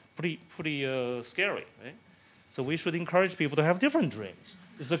scary, right? So we should encourage people to have different dreams.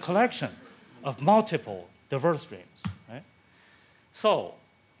 It's a collection of multiple diverse dreams, right? So,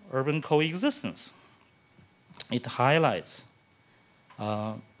 urban coexistence. It highlights,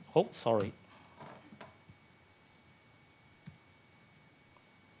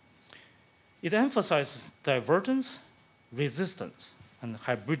 It emphasizes divergence, resistance, and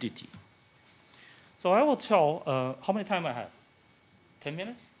hybridity. So I will tell, how many time I have? 10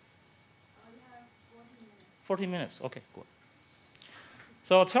 minutes? You have 40 minutes. 40 minutes, okay, good.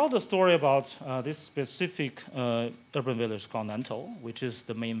 So I'll tell the story about this specific urban village called Nantou, which is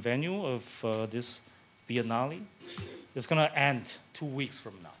the main venue of this Biennale. It's going to end 2 weeks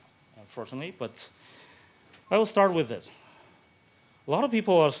from now, unfortunately, but I will start with this. A lot of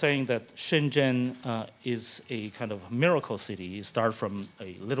people are saying that Shenzhen is a kind of miracle city. It starts from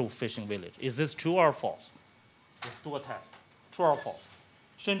a little fishing village. Is this true or false? Let's do a test. True or false?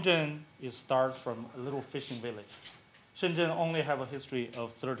 Shenzhen starts from a little fishing village. Shenzhen only have a history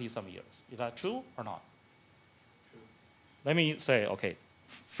of 30-some years. Is that true or not? True. Let me say, okay,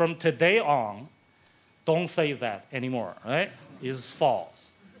 from today on, don't say that anymore, right? It's false.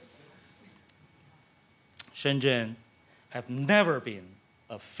 Shenzhen have never been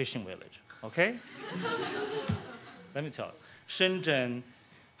a fishing village, okay? Let me tell you, Shenzhen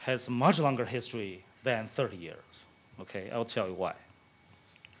has much longer history than 30 years, okay? I'll tell you why.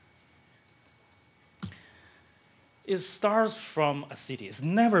 It starts from a city. It's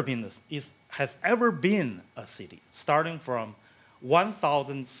never been, it has ever been a city, starting from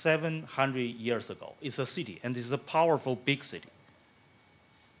 1,700 years ago. It's a city, and it's a powerful big city.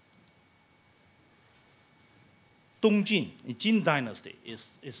 Dongjin, the Jin dynasty,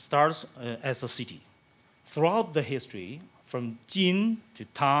 it starts as a city. Throughout the history, from Jin to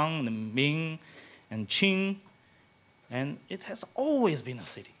Tang, and Meng, and Qing, and it has always been a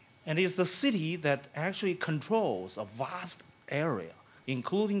city. And it's the city that actually controls a vast area,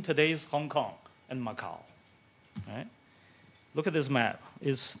 including today's Hong Kong and Macau. Right? Look at this map.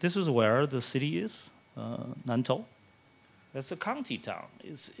 This is where the city is, Nantou. That's a county town.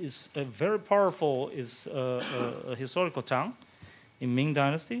 It's a very powerful, a historical town in Ming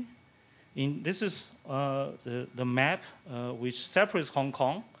Dynasty. This is the map which separates Hong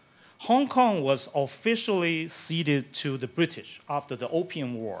Kong. Hong Kong was officially ceded to the British after the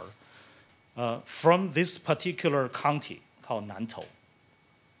Opium War from this particular county called Nantou.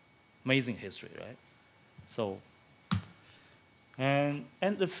 Amazing history, right? So, and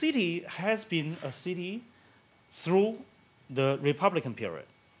the city has been a city through the Republican period,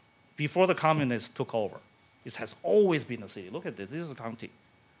 before the communists took over. It has always been a city. Look at this. This is a county.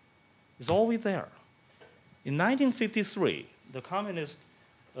 It's always there. In 1953, the communists,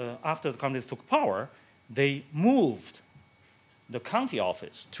 after the communists took power, they moved the county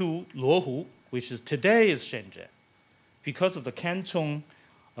office to Luohu, which is today is Shenzhen, because of the Canton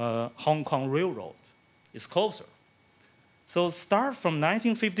Hong Kong Railroad. It's closer. So start from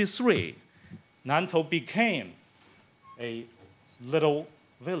 1953, Nantou became a little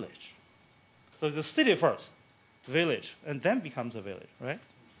village. So the city first, village, and then becomes a village, right?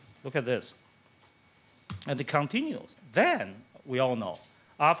 Look at this. And it continues. Then, we all know,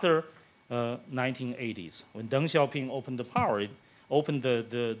 after 1980s, when Deng Xiaoping opened the power, opened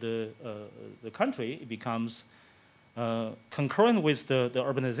the country, it becomes, concurrent with the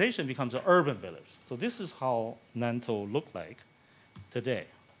urbanization, becomes an urban village. So this is how Nantou looked like today.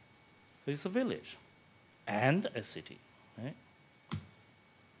 It's a village and a city, right?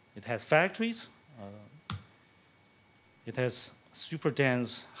 It has factories. It has super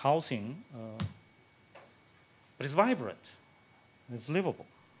dense housing, but it's vibrant, it's livable,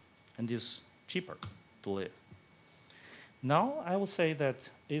 and it's cheaper to live. Now, I would say that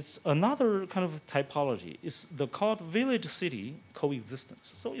it's another kind of typology. It's called village-city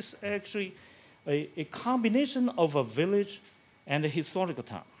coexistence. So it's actually a combination of a village and a historical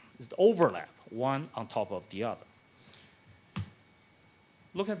town. It's overlap, one on top of the other.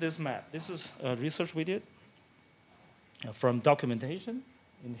 Look at this map. This is research we did from documentation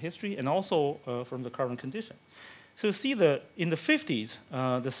in history and also from the current condition. So you see that in the 50s,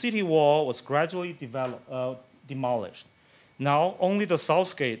 the city wall was gradually demolished. Now only the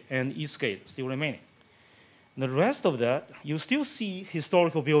south gate and east gate still remaining. The rest of that, you still see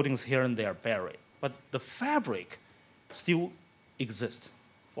historical buildings here and there buried, but the fabric still exists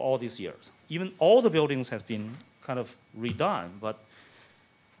for all these years. Even all the buildings has been kind of redone, but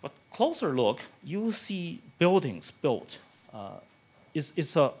closer look, you see buildings built.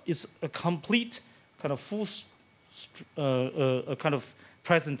 It's a complete kind of full kind of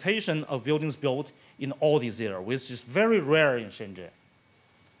presentation of buildings built in all these areas, which is very rare in Shenzhen.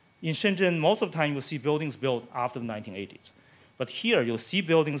 In Shenzhen, most of the time you see buildings built after the 1980s. But here you'll see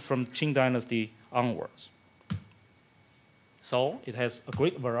buildings from Qing Dynasty onwards. So it has a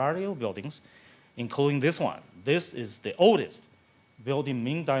great variety of buildings, including this one. This is the oldest built in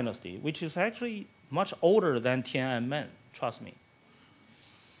Ming Dynasty, which is actually much older than Tiananmen, trust me.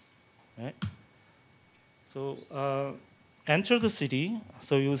 Right? So enter the city,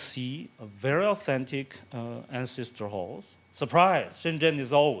 so you see a very authentic ancestor halls. Surprise, Shenzhen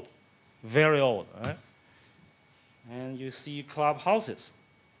is old, very old, right? And you see clubhouses.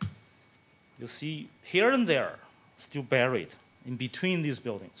 You see here and there, still buried in between these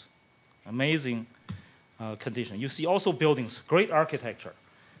buildings. Amazing condition. You see also buildings, great architecture,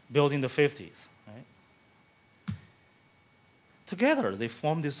 built in the 50s. Right? Together, they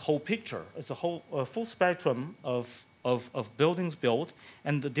form this whole picture. It's a whole full spectrum of buildings built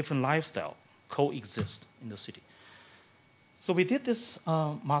and the different lifestyle coexist in the city. So we did this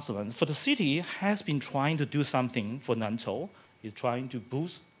master plan. For the city, has been trying to do something for Nantou. He's trying to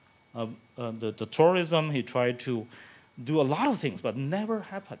boost the tourism. He tried to do a lot of things, but never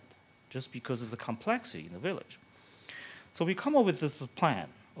happened just because of the complexity in the village. So we come up with this plan.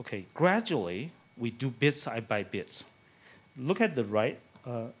 Okay, gradually, we do bits by bits. Look at the right.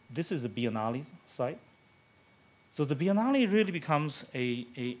 This is the Biennale site. So the Biennale really becomes a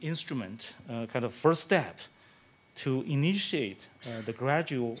instrument, kind of first step to initiate the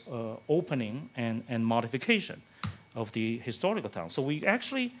gradual opening and modification of the historical town. So we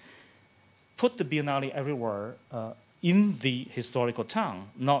actually put the Biennale everywhere in the historical town,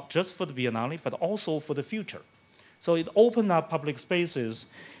 not just for the Biennale, but also for the future. So it opened up public spaces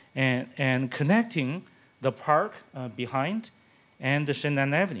and connecting the park behind and the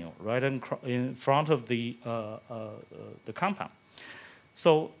Shenzhen Avenue, right in front of the compound.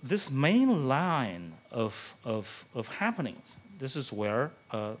 So this main line of happenings, this is where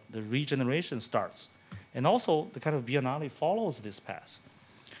the regeneration starts. And also the kind of Biennale follows this path.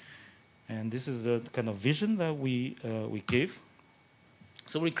 And this is the kind of vision that we gave.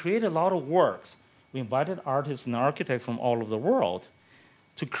 So we created a lot of works. We invited artists and architects from all over the world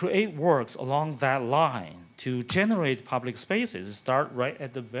to create works along that line to generate public spaces. Start right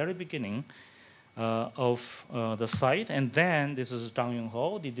at the very beginning of the site, and then this is Zhang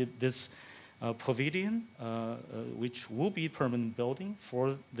Jian. They did this pavilion, which will be permanent building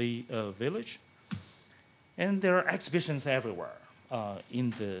for the village. And there are exhibitions everywhere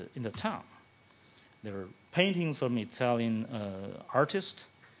in the town. There are paintings from Italian artists.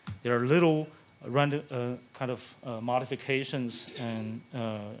 There are little kind of modifications and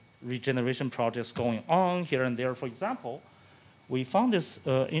regeneration projects going on here and there. For example, we found this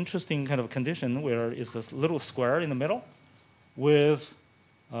interesting kind of condition where it's this little square in the middle with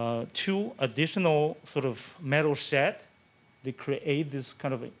 2 additional sort of metal shed. They create this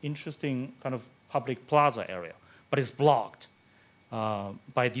kind of interesting kind of public plaza area, but it's blocked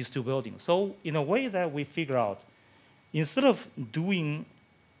by these 2 buildings. So in a way that we figure out, instead of doing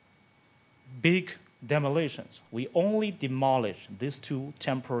big demolitions, we only demolish these 2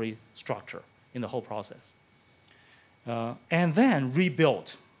 temporary structures in the whole process. And then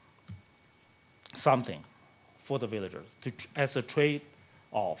rebuild something for the villagers as a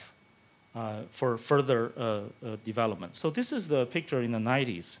trade-off for further development. So this is the picture in the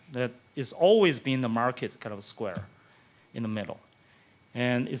 90s that is always been the market kind of square in the middle.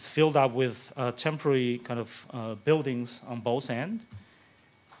 And it's filled up with temporary kind of buildings on both ends.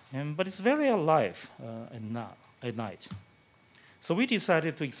 But it's very alive at night. So we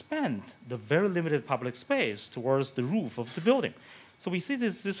decided to expand the very limited public space towards the roof of the building. So we see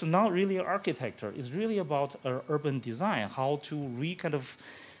this is not really architecture. It's really about urban design, how to kind of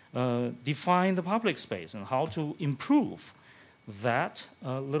define the public space and how to improve that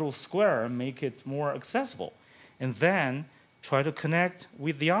little square, make it more accessible, and then try to connect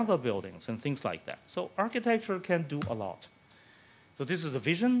with the other buildings and things like that. So architecture can do a lot. So this is the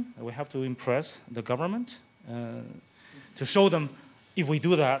vision. We have to impress the government to show them if we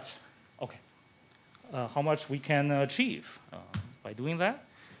do that, okay, how much we can achieve by doing that.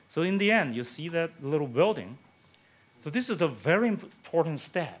 So in the end, you see that little building. So this is a very important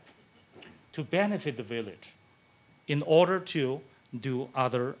step to benefit the village in order to do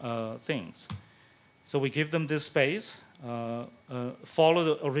other things. So we give them this space, follow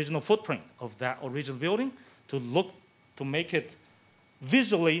the original footprint of that original building to make it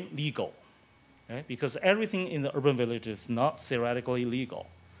visually legal, right? Because everything in the urban village is not theoretically legal.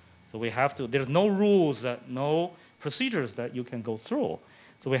 So we have to, there's no rules, no procedures that you can go through.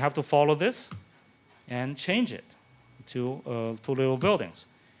 So we have to follow this and change it to little buildings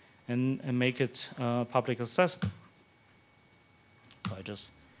and make it public accessible.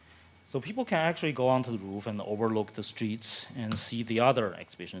 So people can actually go onto the roof and overlook the streets and see the other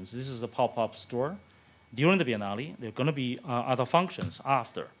exhibitions. This is a pop-up store. During the Biennale, there are going to be other functions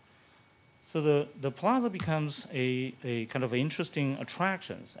after. So the plaza becomes a kind of interesting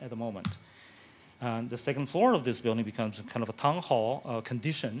attractions at the moment. The second floor of this building becomes kind of a town hall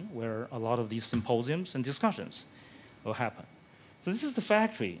condition where a lot of these symposiums and discussions will happen. So this is the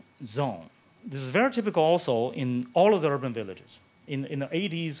factory zone. This is very typical also in all of the urban villages. In the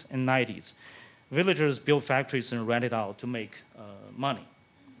 80s and 90s, villagers built factories and rent it out to make money.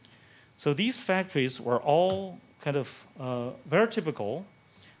 So these factories were all kind of very typical,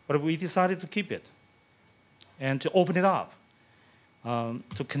 but we decided to keep it and to open it up,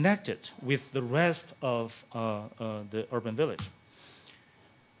 to connect it with the rest of the urban village.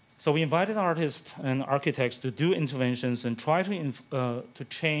 So we invited artists and architects to do interventions and try to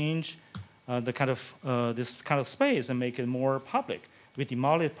change the kind of this kind of space and make it more public. We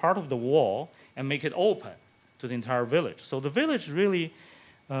demolished part of the wall and make it open to the entire village. So the village really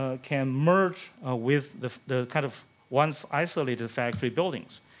can merge with the kind of once isolated factory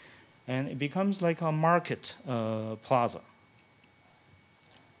buildings. And it becomes like a market plaza.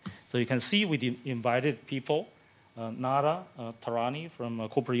 So you can see we invited people, Nara Tarani from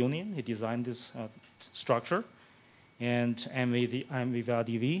Cooper Union, he designed this structure. And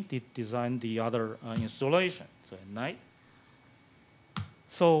MVDV designed the other installation, so at night.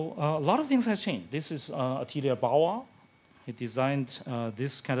 So a lot of things have changed. This is Atelier Bawa. He designed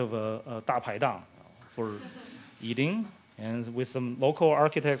this kind of a 大排档 for eating, and with some local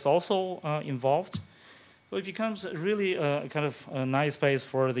architects also involved. So it becomes really a kind of a nice place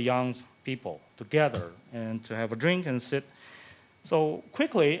for the young people to gather and to have a drink and sit. So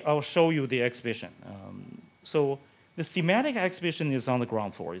quickly, I'll show you the exhibition. So the thematic exhibition is on the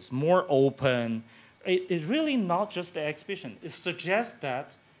ground floor. It's more open. It's really not just the exhibition. It suggests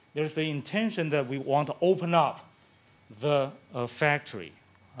that there's the intention that we want to open up the factory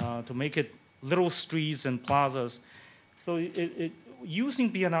to make it little streets and plazas. So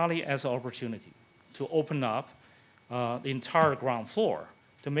using Biennale as an opportunity to open up the entire ground floor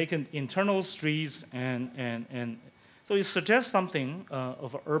to make an internal streets and so it suggests something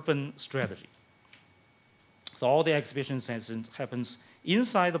of an urban strategy. So all the exhibition sessions happens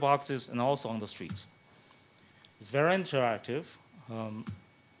inside the boxes and also on the streets. It's very interactive. You'll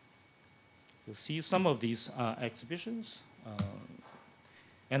see some of these exhibitions.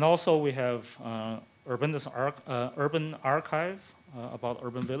 And also we have urban archive about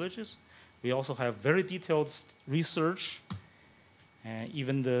urban villages. We also have very detailed research, and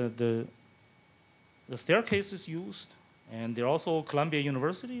even the staircase is used. And there also Columbia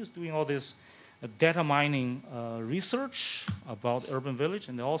University is doing all this data mining research about urban village,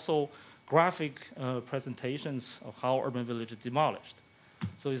 and also graphic presentations of how urban village is demolished.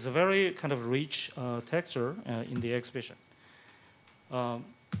 So it's a very kind of rich texture in the exhibition.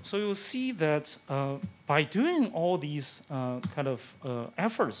 So you'll see that by doing all these kind of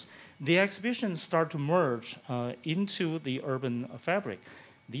efforts, the exhibitions start to merge into the urban fabric.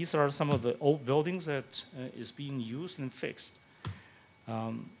 These are some of the old buildings that is being used and fixed.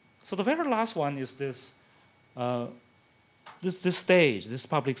 So the very last one is this, this stage, this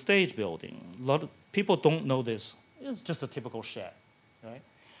public stage building. A lot of people don't know this. It's just a typical shed, right?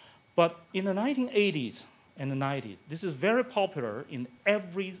 But in the 1980s and the 90s, this is very popular in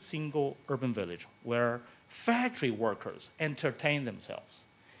every single urban village where factory workers entertain themselves.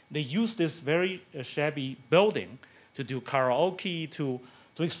 They use this very shabby building to do karaoke, to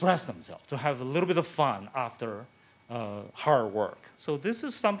express themselves, to have a little bit of fun after hard work. So this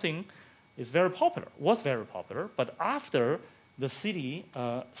is something is very popular, was very popular, but after the city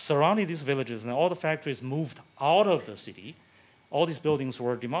surrounding these villages and all the factories moved out of the city, all these buildings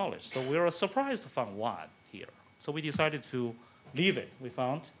were demolished. So we were surprised to find one here. So we decided to leave it. We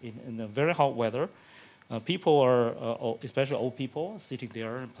found in the very hot weather, people are, especially old people, sitting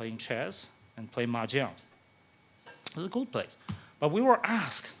there and playing chess and playing mahjong. It's a good place. But we were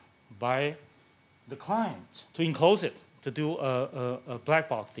asked by the client to enclose it, to do a black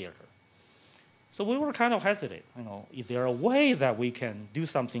box theater. So we were kind of hesitant. You know, is there a way that we can do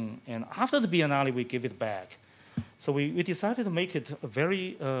something, and after the Biennale, we give it back? So we decided to make it a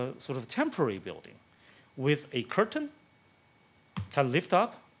very sort of temporary building with a curtain, can lift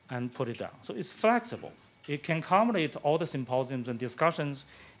up and put it down. So it's flexible. It can accommodate all the symposiums and discussions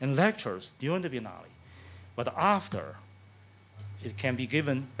and lectures during the Biennale. But after, it can be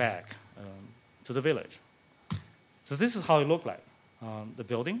given back to the village. So this is how it looked like, the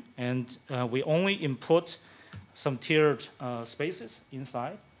building. And we only input some tiered spaces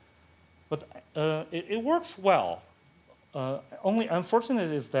inside. But it works well. Only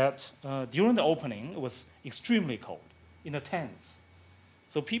unfortunate is that during the opening, it was extremely cold in the tents.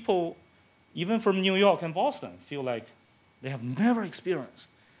 So people, even from New York and Boston, feel like they have never experienced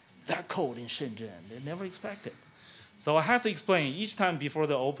that cold in Shenzhen. They never expected. So I have to explain each time before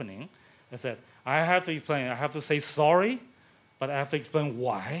the opening. I said, I have to explain, I have to say sorry, but I have to explain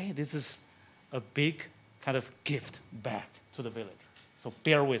why this is a big kind of gift back to the villagers. So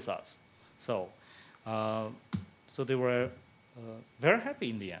bear with us. So, so they were very happy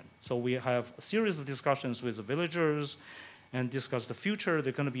in the end. So we have a series of discussions with the villagers and discuss the future.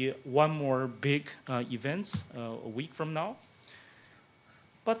 There's going to be one more big event a week from now.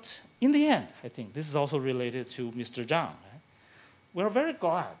 But in the end, I think this is also related to Mr. Zhang. Right? We're very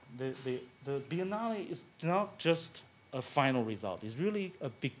glad the Biennale is not just a final result. It's really a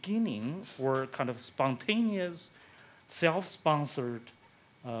beginning for kind of spontaneous, self-sponsored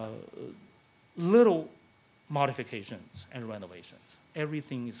little modifications and renovations.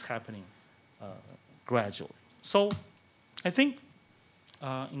 Everything is happening gradually. So I think,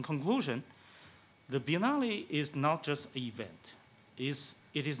 in conclusion, the Biennale is not just an event.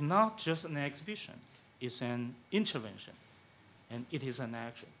 It is not just an exhibition. It's an intervention, and it is an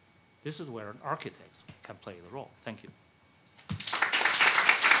action. This is where architects can play the role. Thank you.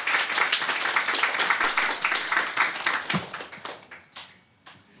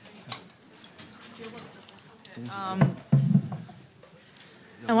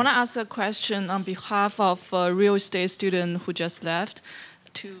 I want to ask a question on behalf of a real estate student who just left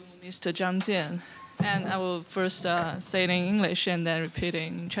to Mr. Zhang Jian. And I will first say it in English and then repeat it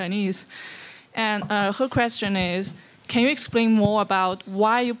in Chinese. And her question is, can you explain more about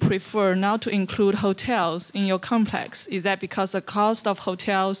why you prefer not to include hotels in your complex? Is that because the cost of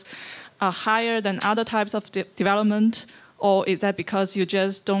hotels are higher than other types of development? Or is that because you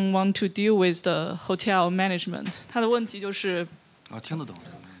just don't want to deal with the hotel management? 他的问题就是，听得懂。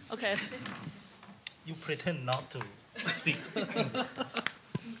Okay. You pretend not to speak.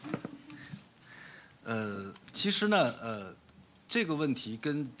 其实呢，这个问题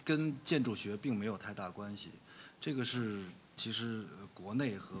跟建筑学并没有太大关系，这个是其实国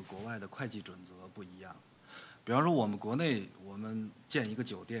内和国外的会计准则不一样。比方说我们国内，我们建一个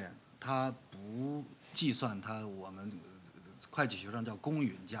酒店，它不计算我们会计学上叫公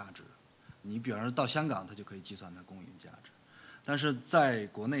允价值。你比方说到香港，它就可以计算它公允价值，但是在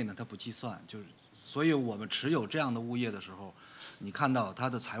国内呢，它不计算。所以我们持有这样的物业的时候，你看到它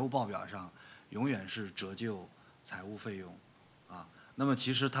的财务报表上永远是折旧财务费用，啊，那么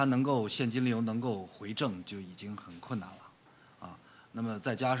其实它能够现金流能够回正就已经很困难了，啊，那么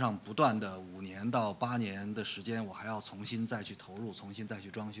再加上不断的5年到8年的时间，我还要重新再去投入，重新再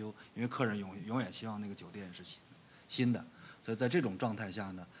去装修，因为客人永远希望那个酒店是新的，所以在这种状态下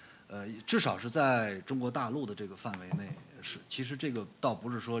呢。至少是在中国大陆的这个范围内，其实这个倒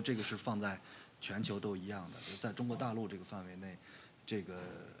不是说这个是放在全球都一样的，在中国大陆这个范围内，这个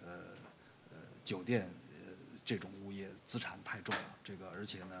酒店这种物业资产太重了，这个而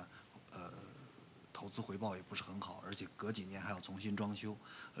且呢投资回报也不是很好，而且隔几年还要重新装修，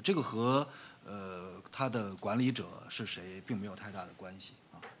这个和它的管理者是谁并没有太大的关系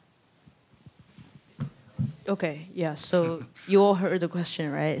啊。Okay, yeah, so you all heard the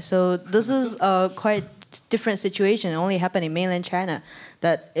question, right? So this is a quite different situation, only happened in mainland China.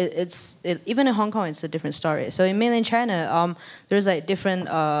 That even in Hong Kong, it's a different story. So in mainland China, there's like different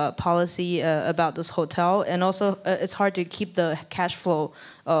policy about this hotel, and also it's hard to keep the cash flow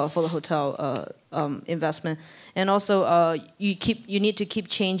for the hotel investment. And also, you need to keep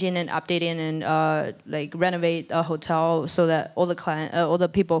changing and updating and like renovate a hotel so that all the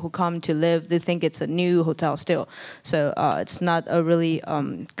people who come to live, they think it's a new hotel still. So it's not a really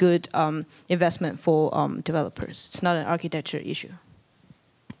good investment for developers. It's not an architecture issue.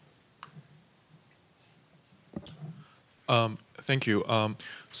 Thank you.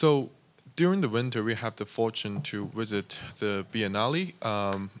 So during the winter, we have the fortune to visit the Biennale.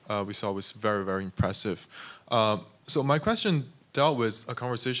 We saw it was very, very impressive. So my question dealt with a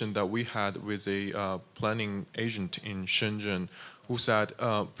conversation that we had with a planning agent in Shenzhen who said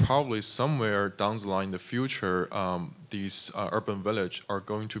probably somewhere down the line in the future, these urban villages are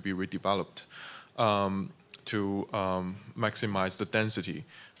going to be redeveloped to maximize the density.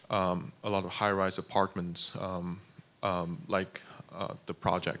 A lot of high-rise apartments like the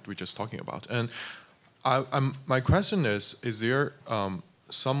project we're just talking about. And my question is there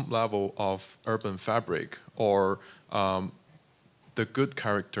some level of urban fabric or the good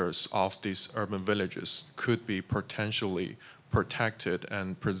characters of these urban villages could be potentially protected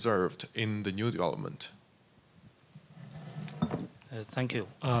and preserved in the new development? Thank you.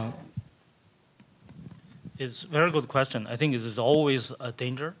 It's a very good question. I think it is always a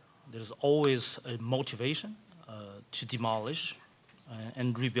danger. There's always a motivation to demolish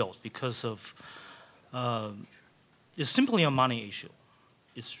and rebuild because of it's simply a money issue.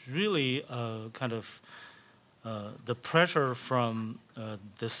 It's really kind of the pressure from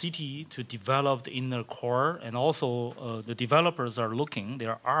the city to develop the inner core, and also the developers are looking.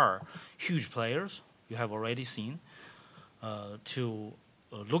 There are huge players you have already seen to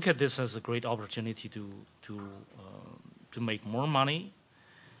look at this as a great opportunity to make more money.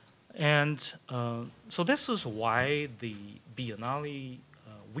 And so this is why the Biennale,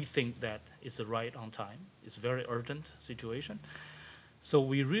 we think that it's right on time. It's a very urgent situation. So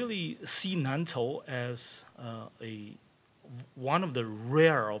we really see Nantou as one of the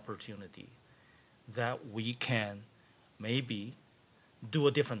rare opportunity that we can maybe do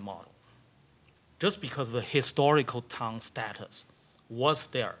a different model. Just because the historical town status was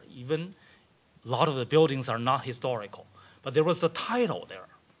there. Even a lot of the buildings are not historical, but there was the title there.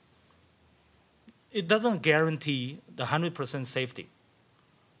 It doesn't guarantee the 100% safety,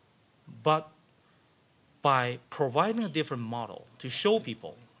 but by providing a different model to show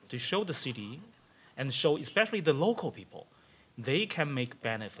people, to show the city, and show especially the local people, they can make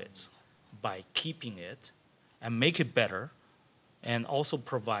benefits by keeping it and make it better, and also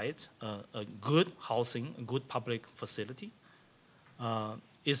provide a good housing, a good public facility,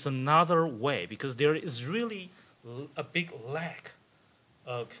 is another way, because there is really a big lack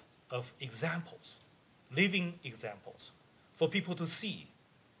of examples, living examples, for people to see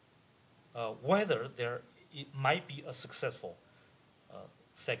whether it might be a successful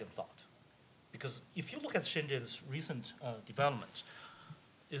second thought. Because if you look at Shenzhen's recent developments,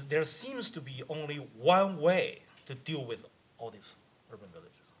 there seems to be only one way to deal with all these urban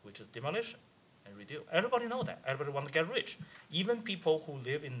villages, which is demolition and redo. Everybody knows that. Everybody wants to get rich. Even people who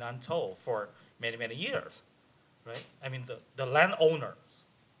live in Nantou for many, many years, right? I mean, the landowners,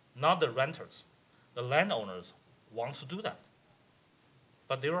 not the renters. The landowners want to do that.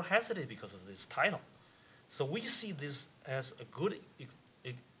 But they are hesitant because of this title. So we see this as a good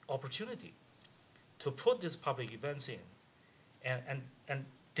opportunity to put these public events in and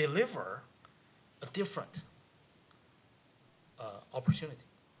deliver a different opportunity.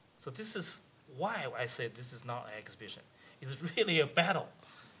 So this is why I say this is not an exhibition. It's really a battle.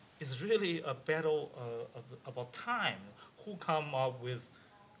 It's really a battle about time. Who come up with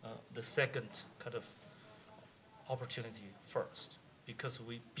the second kind of opportunity first? Because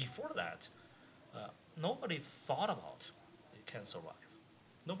before that, nobody thought about it can survive.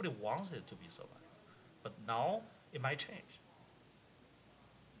 Nobody wants it to be survived. But now it might change.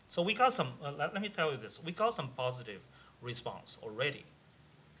 So we got some, let me tell you this, we got some positive response already,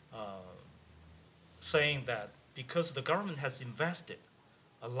 saying that because the government has invested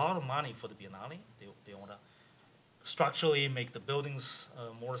a lot of money for the Biennale, they want to structurally make the buildings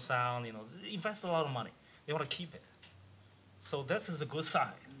more sound, invest a lot of money. They want to keep it. So this is a good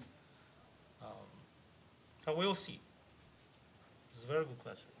sign. But we'll see. It's a very good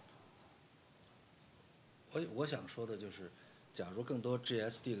question. 我想说的就是，假如更多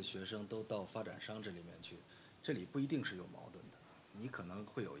GSD 的学生都到发展商这里面去，这里不一定是有矛盾的，你可能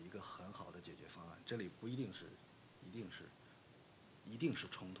会有一个很好的解决方案，这里不一定是，一定是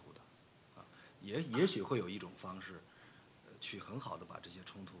冲突的，啊，也许会有一种方式，去很好的把这些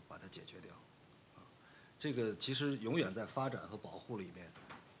冲突把它解决掉，啊，这个其实永远在发展和保护里面，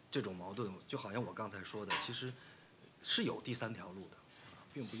这种矛盾就好像我刚才说的，其实是有第三条路的，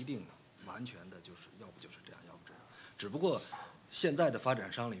并不一定完全的就是要不就是这样，要不这样，只不过现在的发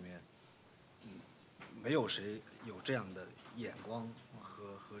展商里面，没有谁有这样的眼光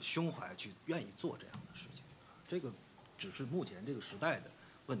和胸怀去愿意做这样的事情，这个只是目前这个时代的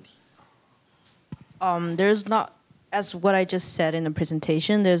问题。There's not, as what I just said in the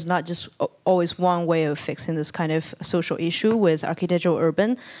presentation, there's not just always one way of fixing this kind of social issue with architectural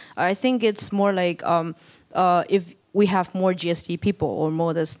urban. I think it's more like if we have more GSD people or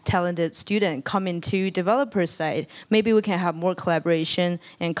more this talented student coming to developer side, maybe we can have more collaboration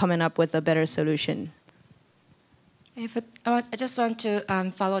and coming up with a better solution. I just want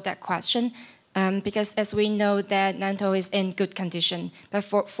to follow that question. Because as we know that Nantou is in good condition, but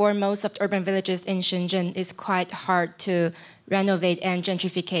for most of the urban villages in Shenzhen, it's quite hard to renovate and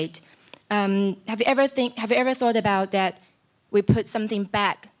gentrificate. Have you ever thought about that? We put something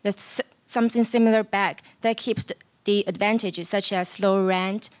back, that's something similar back that keeps the advantages such as low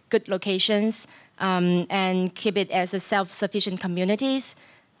rent, good locations, and keep it as a self-sufficient communities,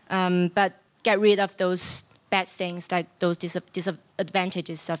 but get rid of those bad things like those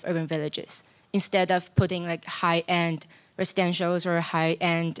disadvantages of urban villages, instead of putting like high-end residentials or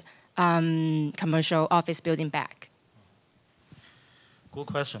high-end commercial office building back? Good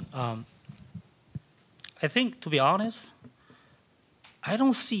question. I think, to be honest, I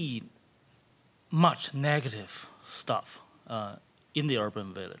don't see much negative stuff in the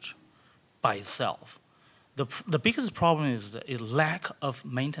urban village by itself. The biggest problem is the lack of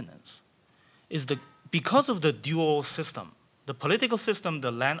maintenance. Because of the dual system, the political system,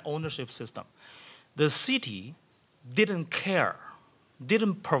 the land ownership system, the city didn't care,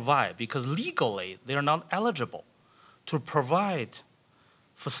 didn't provide, because legally they are not eligible to provide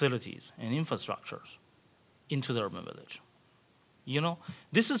facilities and infrastructures into the urban village.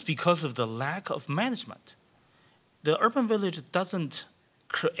 This is because of the lack of management. The urban village doesn't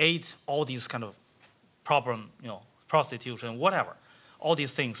create all these kind of problem, prostitution, whatever, all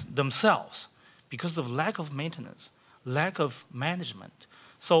these things themselves, because of lack of maintenance, lack of management.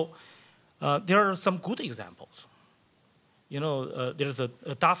 So there are some good examples. There's a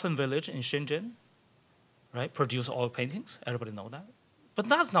Dafen village in Shenzhen, right? Produce oil paintings. Everybody know that. But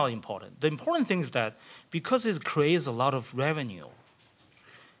that's not important. The important thing is that because it creates a lot of revenue,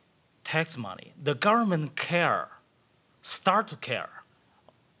 tax money, the government start to care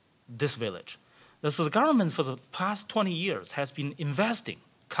this village. So the government for the past 20 years has been investing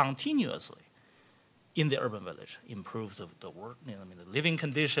continuously in the urban village, improves the work, the living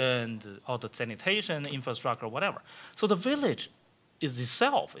condition, all the sanitation, infrastructure, whatever. So the village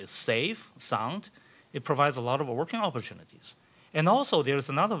itself is safe, sound. It provides a lot of working opportunities. And also there's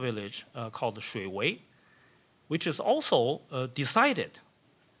another village called Shuiwei, which is also decided,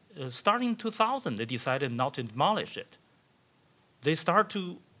 starting 2000, they decided not to demolish it. They start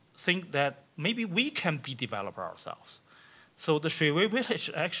to think that maybe we can be developer ourselves. So the Shuiwei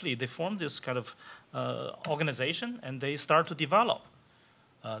village, actually, they formed this kind of organization, and they start to develop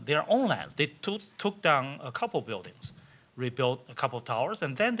their own lands. They took down a couple buildings, rebuilt a couple towers,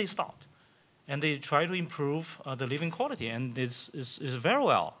 and then they stopped. And they try to improve the living quality, and it's very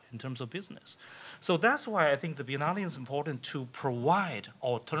well in terms of business. So that's why I think the Biennale is important to provide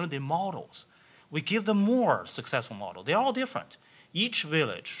alternative models. We give them more successful models. They're all different. each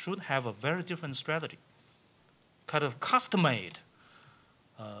village should have a very different strategy, kind of custom-made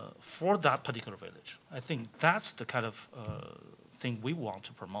for that particular village. I think that's the kind of thing we want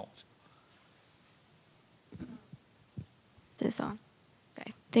to promote. Is this on?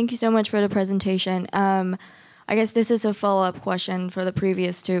 Okay. Thank you so much for the presentation. I guess this is a follow-up question for the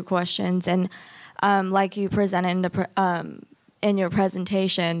previous two questions. And like you presented in your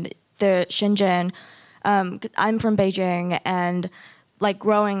presentation, the Shenzhen, I'm from Beijing, and like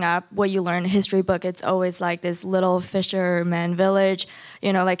growing up, what you learn in history book, it's always like this little fisherman village,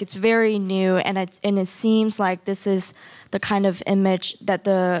 you know, like it's very new, and it seems like this is the kind of image that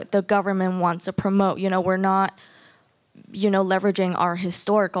the government wants to promote. You know, we're not, you know, leveraging our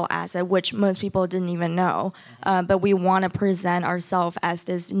historical asset, which most people didn't even know, but we want to present ourselves as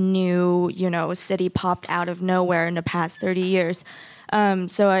this new, you know, city popped out of nowhere in the past 30 years.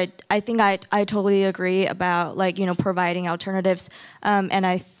 So I think I totally agree about, like, you know, providing alternatives. And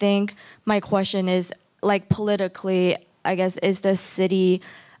I think my question is, like, politically, I guess, is the city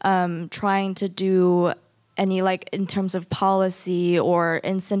trying to do any, like, in terms of policy or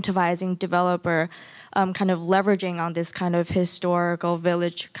incentivizing developer, kind of leveraging on this kind of historical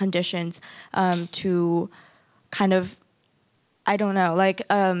village conditions to kind of, I don't know, like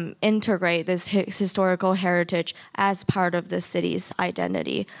integrate this historical heritage as part of the city's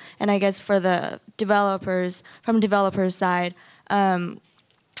identity. And I guess for the developers, from developers' side, I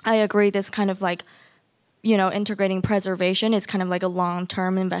agree this kind of like, you know, integrating preservation is kind of like a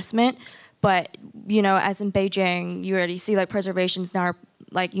long-term investment. But, you know, as in Beijing, you already see like preservation is now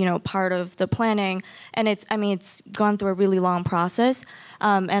like, you know, part of the planning. And it's, I mean, it's gone through a really long process.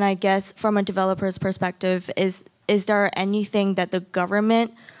 And I guess from a developer's perspective, is there anything that the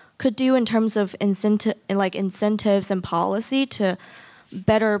government could do in terms of incentives and policy to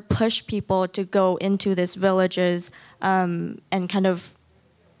better push people to go into these villages and kind of,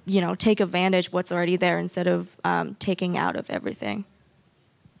 you know, take advantage of what's already there instead of taking out of everything?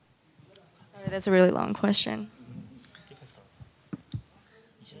 Sorry, that's a really long question.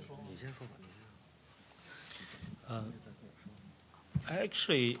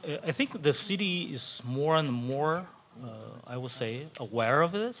 Actually, I think the city is more and more, I would say, aware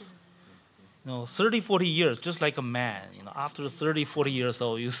of this. You know, 30, 40 years, just like a man, you know, after 30, 40 years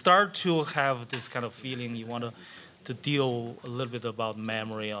old, you start to have this kind of feeling you want to deal a little bit about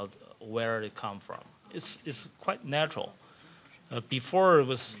memory of where it come from. It's quite natural. Before, it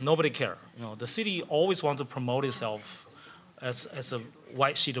was nobody cared. You know, the city always want to promote itself as a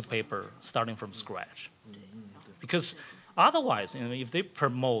white sheet of paper starting from scratch. Because otherwise, you know, if they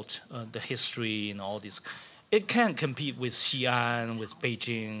promote the history and all this, it can compete with Xi'an, with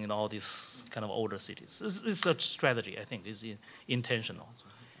Beijing, and all these kind of older cities. It's a strategy, I think, is intentional.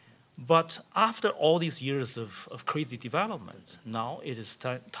 But after all these years of crazy development, now it is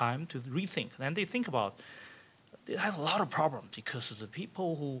time to rethink. And they think about, they have a lot of problems because of the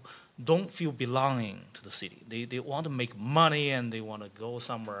people who don't feel belonging to the city. They want to make money and they want to go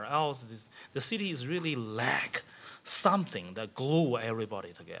somewhere else. The city is really lack something that glue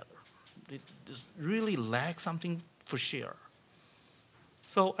everybody together. It really lacks something for sure.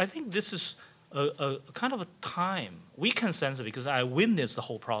 So I think this is a kind of a time. We can sense it because I witnessed the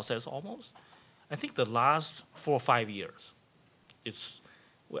whole process almost. I think the last 4 or 5 years,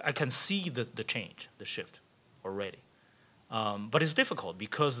 I can see the change, the shift already. But it's difficult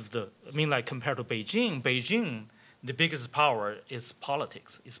because of like compared to Beijing, the biggest power is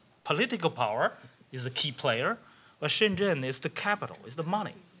politics. It's political power is a key player. But Shenzhen is the capital, is the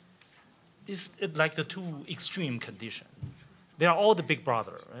money. It's like the two extreme conditions. They are all the big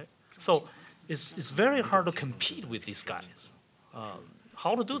brother, right? So it's very hard to compete with these guys.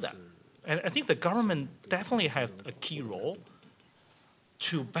 How to do that? And I think the government definitely has a key role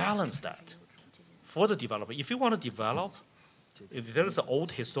to balance that for the developer. If you want to develop, if there is an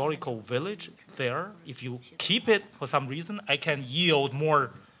old historical village there, if you keep it for some reason, I can yield more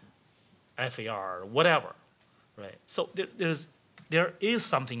FAR, whatever. Right. So there is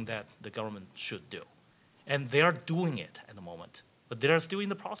something that the government should do, and they are doing it at the moment. But they are still in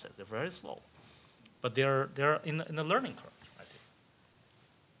the process. They're very slow, but they're in the learning curve, I think.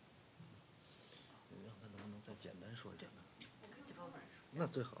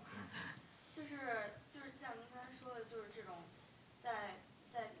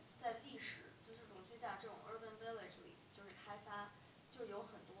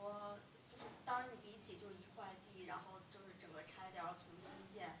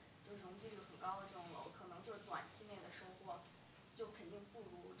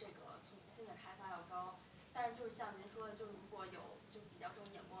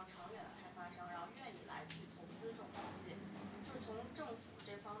 政府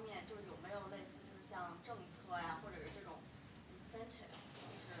这方面就是有没有类似就是像政策呀，或者是这种 incentives，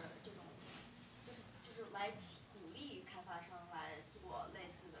 就是来鼓励开发商来做类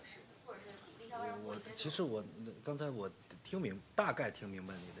似的事情，或者是鼓励开发商做一些。其实我刚才我大概听明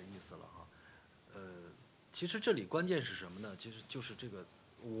白你的意思了哈。其实这里关键是什么呢？其实就是这个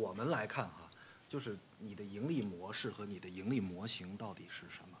我们来看哈，就是你的盈利模式和你的盈利模型到底是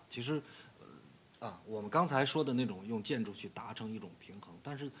什么？其实。我们刚才说的那种用建筑去达成一种平衡，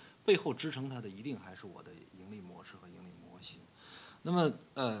但是背后支撑它的一定还是我的盈利模式和盈利模型。那么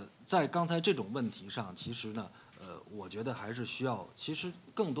在刚才这种问题上，其实呢，我觉得还是需要，其实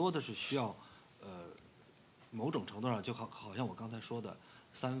更多的是需要，某种程度上就好像我刚才说的，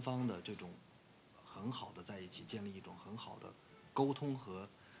三方的这种很好的在一起建立一种很好的沟通和，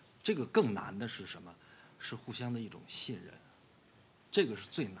这个更难的是什么？是互相的一种信任，这个是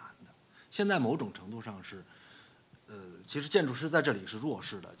最难的。现在某种程度上是，其实建筑师在这里是弱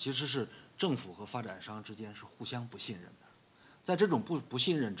势的，其实是政府和发展商之间是互相不信任的，在这种不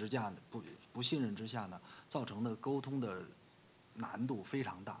信任之下呢，造成的沟通的难度非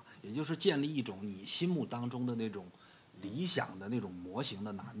常大，也就是建立一种你心目当中的那种理想的那种模型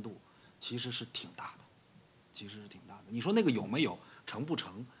的难度，其实是挺大的，你说那个有没有成不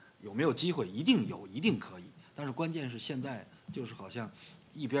成，有没有机会？一定有，一定可以，但是关键是现在就是好像。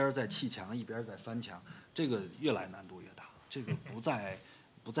一边在砌墙，一边在翻墙，这个越来难度越大。这个不在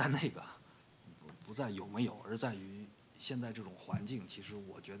那个，不在有没有，而在于现在这种环境。其实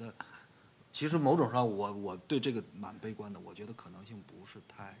我觉得，其实某种上我对这个蛮悲观的。我觉得可能性不是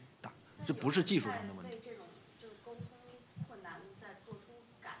太大，这不是技术上的问题。为这种就是沟通困难在做出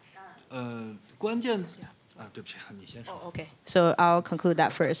改善。关键。对不起，你先说。Okay, so I'll conclude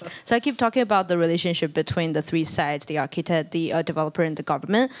that first. So I keep talking about the relationship between the three sides, the architect, the developer, and the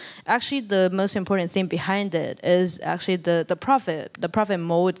government. Actually, the most important thing behind it is actually the profit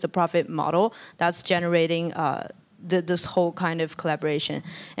mode, the profit model that's generating this whole kind of collaboration.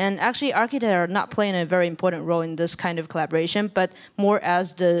 And actually, architects are not playing a very important role in this kind of collaboration, but more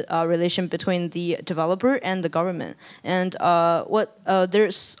as the relation between the developer and the government. And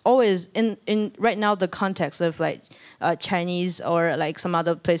there's always, in right now, the context of like Chinese or like some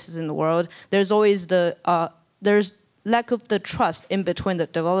other places in the world, there's always there's lack of the trust in between the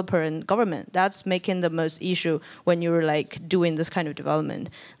developer and government. That's making the most issue when you're like doing this kind of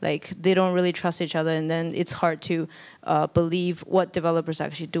development. Like they don't really trust each other, and then it's hard to believe what developers are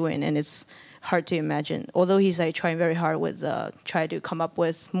actually doing, and it's hard to imagine. Although he's like trying very hard with try to come up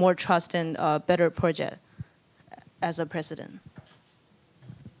with more trust and better project as a president.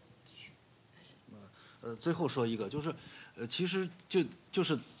 最后说一个，就是其实就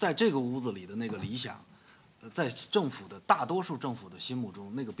是在这个屋子里的那个理想。在大多数政府的心目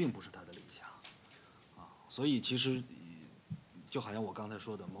中，那个并不是他的理想，所以其实就好像我刚才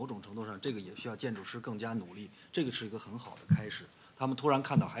说的，某种程度上，这个也需要建筑师更加努力。这个是一个很好的开始。他们突然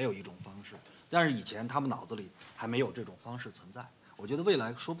看到还有一种方式，但是以前他们脑子里还没有这种方式存在。我觉得未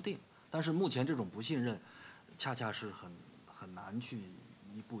来说不定，但是目前这种不信任，恰恰是很难去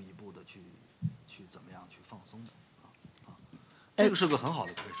一步一步的去怎么样去放松的这个是个很好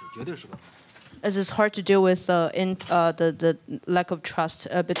的开始，绝对是个很好的。As it's hard to deal with the lack of trust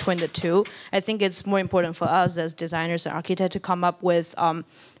between the two, I think it's more important for us as designers and architects to come up with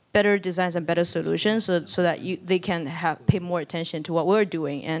better designs and better solutions, so that they can pay more attention to what we're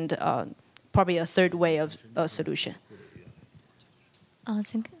doing, and probably a third way of solution.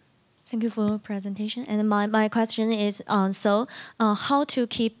 Thank you for your presentation. And my question is, how to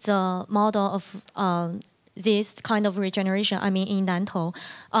keep the model of this kind of regeneration, I mean in Nantou,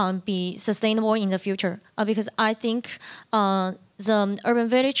 be sustainable in the future? Because I think the Urban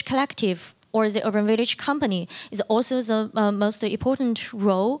Village Collective or the Urban Village Company is also the most important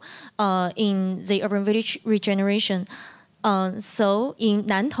role in the Urban Village regeneration. So in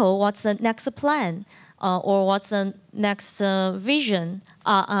Nantou, what's the next plan? Or what's the next vision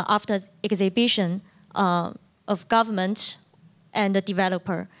after exhibition of government and the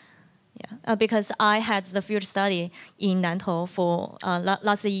developer? Yeah, because I had the field study in Nantou for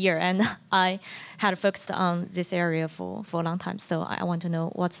last year, and I had focused on this area for a long time. So I want to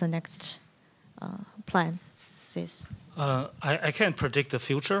know what's the next plan. I can't predict the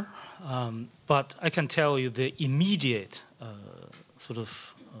future, but I can tell you the immediate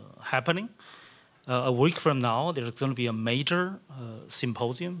happening. A week from now, there's going to be a major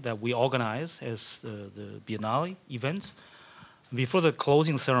symposium that we organize as the Biennale events. Before the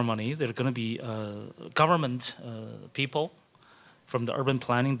closing ceremony, there are going to be government people from the Urban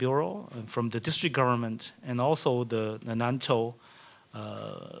Planning Bureau, and from the district government, and also the Nantou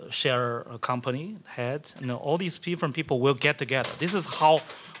share a company head. All these different people will get together. This is how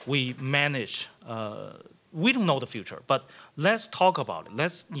we manage. We don't know the future, but let's talk about it.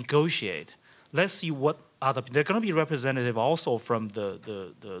 Let's negotiate. Let's see what other. They're going to be representative also from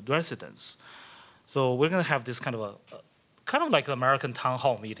the residents. So we're going to have this kind of kind of like the American town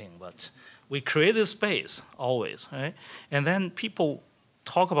hall meeting, but we create this space always, right? And then people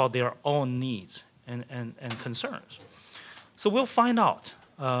talk about their own needs and concerns. So we'll find out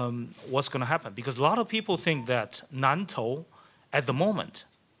what's going to happen, because a lot of people think that Nantou, at the moment,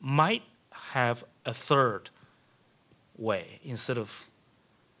 might have a third way. Instead of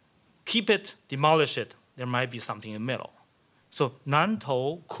keep it, demolish it, there might be something in the middle. So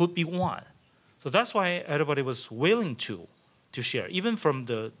Nantou could be one. So that's why everybody was willing to share, even from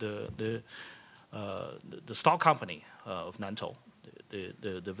the stock company of Nantou,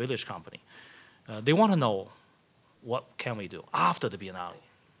 the village company. They want to know, what can we do after the Biennale?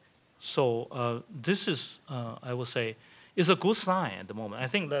 So this is, I would say, is a good sign at the moment. I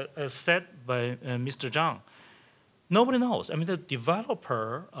think that, as said by Mr. Zhang, nobody knows. I mean, the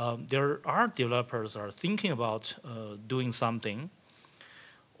developer, there are developers are thinking about doing something.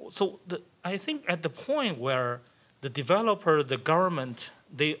 So I think at the point where the developer, the government,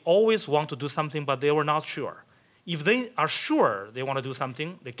 they always want to do something, but they were not sure. If they are sure they want to do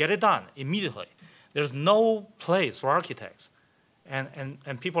something, they get it done immediately. There's no place for architects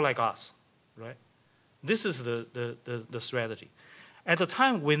and people like us, right? This is the strategy. At the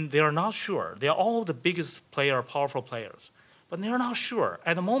time when they are not sure, they are all the biggest player, powerful players, but they are not sure.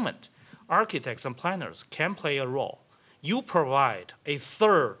 At the moment, architects and planners can play a role. You provide a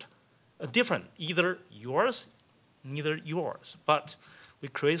third, a different, either yours, neither yours, but we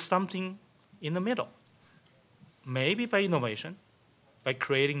create something in the middle. Maybe by innovation, by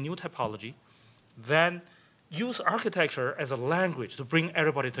creating new typology, then use architecture as a language to bring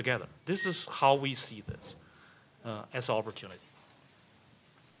everybody together. This is how we see this as an opportunity.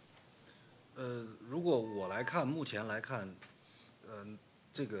 如果我来看，目前来看，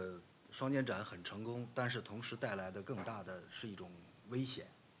这个双年展很成功，但是同时带来的更大的是一种危险。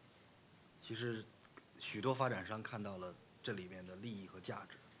其实，许多发展商看到了这里面的利益和价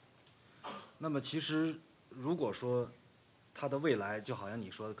值。那么，其实如果说它的未来就好像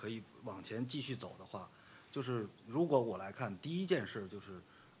你说的可以往前继续走的话，就是如果我来看，第一件事就是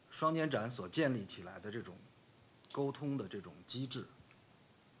双年展所建立起来的这种沟通的这种机制，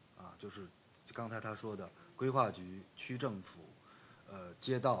就是刚才他说的规划局、区政府、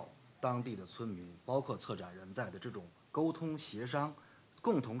街道、当地的村民，包括策展人在的这种沟通协商，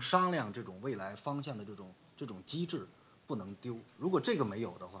共同商量这种未来方向的这种机制不能丢。如果这个没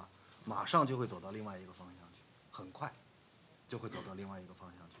有的话，马上就会走到另外一个方向去，很快就会走到另外一个方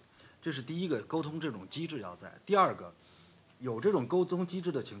向去。这是第一个，沟通这种机制要在。第二个，有这种沟通机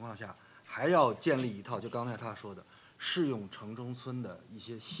制的情况下，还要建立一套，就刚才他说的，适用城中村的一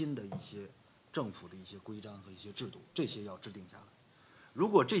些新的一些政府的一些规章和一些制度，这些要制定下来。如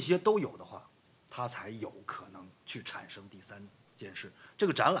果这些都有的话，它才有可能去产生第三件事。这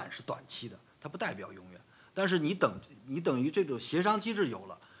个展览是短期的，它不代表永远。但是你等于这种协商机制有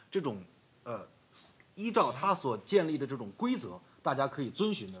了，这种依照它所建立的这种规则，大家可以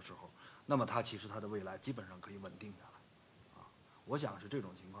遵循的时候，那么它其实它的未来基本上可以稳定下来。我想是这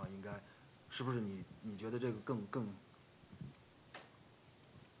种情况，应该是不是你觉得这个更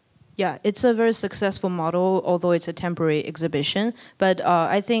Yeah, it's a very successful model, although it's a temporary exhibition. But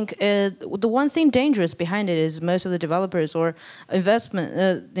I think the one thing dangerous behind it is most of the developers or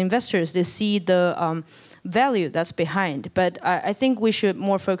investors, they see the value that's behind. But I think we should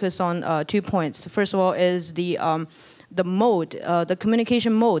more focus on 2 points. First of all is the mode, the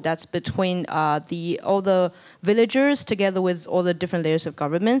communication mode that's between all the villagers together with all the different layers of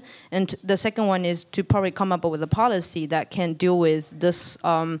government. And the second one is to probably come up with a policy that can deal with this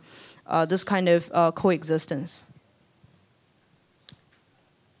this kind of coexistence.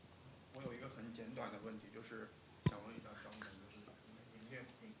 我有一个很简短的问题，就是想问一下张总，就是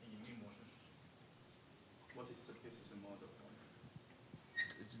盈利模式 ，What is the business model？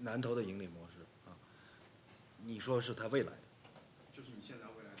 南投的盈利模式啊，你说是它未来的，就是你现在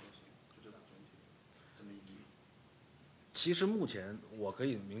未来都行，就这档整体这么盈利。其实目前我可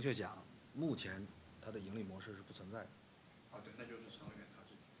以明确讲，目前它的盈利模式是不存在的。对，那就是长远它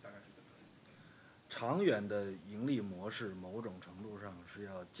是大概是怎么？长远的盈利模式，某种程度上是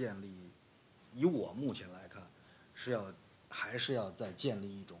要建立，以我目前来看，还是要再建立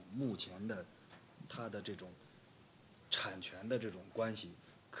一种目前的它的这种产权的这种关系，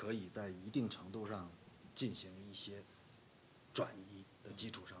可以在一定程度上进行一些转移的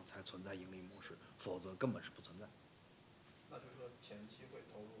基础上才存在盈利模式，否则根本是不存在。那就是说前期会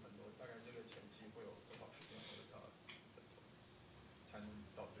投入很多，大概这个前期会有多少时间或者才能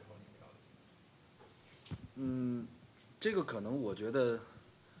到最后你们要的？这个可能我觉得，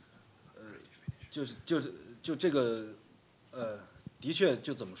就这个，的确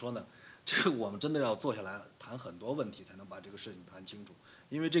就怎么说呢？这个我们真的要坐下来谈很多问题，才能把这个事情谈清楚。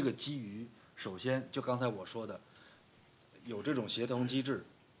因为这个基于首先就刚才我说的，有这种协同机制；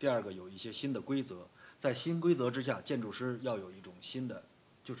第二个有一些新的规则，在新规则之下，建筑师要有一种新的，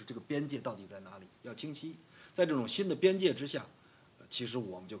就是这个边界到底在哪里要清晰。在这种新的边界之下，其实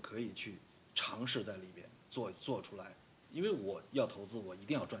我们就可以去尝试在里边做出来。因为我要投资，我一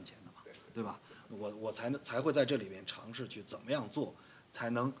定要赚钱的嘛，对吧？我才会在这里边尝试去怎么样做，才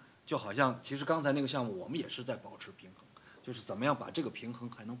能就好像其实刚才那个项目我们也是在保持平衡，就是怎么样把这个平衡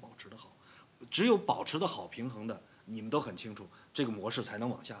还能保持得好。只有保持得好平衡的，你们都很清楚，这个模式才能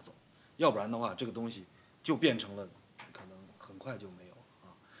往下走，要不然的话，这个东西就变成了可能很快就没有了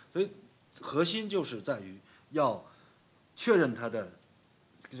啊。所以核心就是在于要确认它的，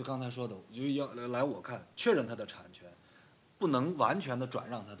就刚才说的，就要来我看确认它的产权。不能完全的转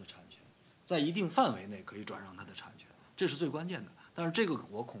让它的产权，在一定范围内可以转让它的产权，这是最关键的。但是这个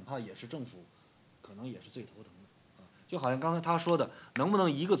我恐怕也是政府，可能也是最头疼的啊。就好像刚才他说的，能不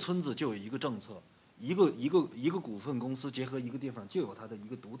能一个村子就有一个政策，一个股份公司结合一个地方就有它的一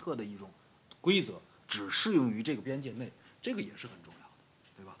个独特的一种规则，只适用于这个边界内，这个也是很重要的，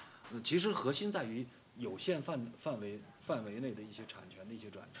对吧？其实核心在于有限范围内的一些产权的一些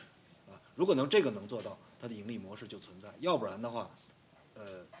转移啊。如果这个能做到，它的盈利模式就存在，要不然的话，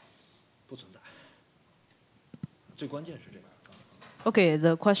不存在。最关键是这个。Okay,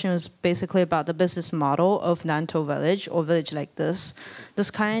 the question is basically about the business model of Nantou village or village like this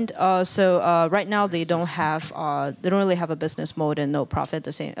kind. So right now they don't really have a business mode and no profit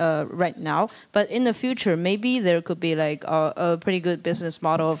the same right now. But in the future, maybe there could be like a pretty good business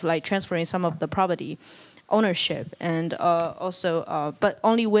model of like transferring some of the property ownership and also, but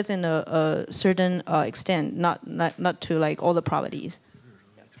only within a certain extent, not to like all the properties.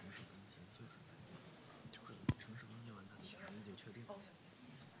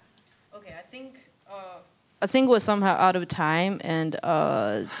 Okay, I think we're somehow out of time, and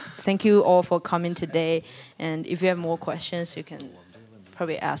thank you all for coming today. And if you have more questions, you can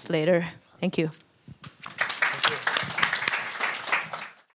probably ask later. Thank you.